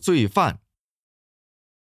捕罪犯。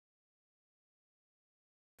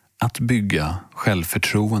Att bygga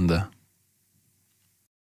självförtroende.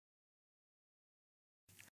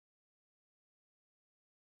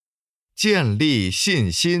 建立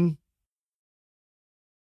信心。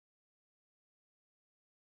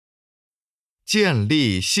建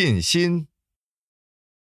立信心。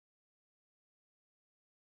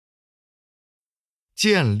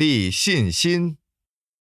建立信心。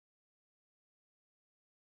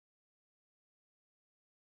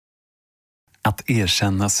Att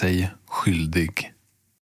erkänna sig skyldig.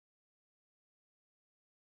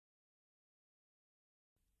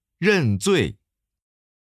 认罪。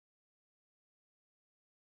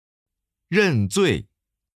认罪。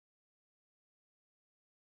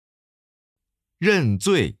认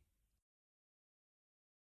罪。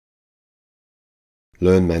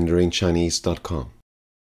LearnMandarinChinese.com.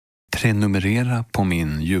 Prenumerera på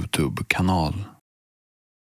min YouTube-kanal.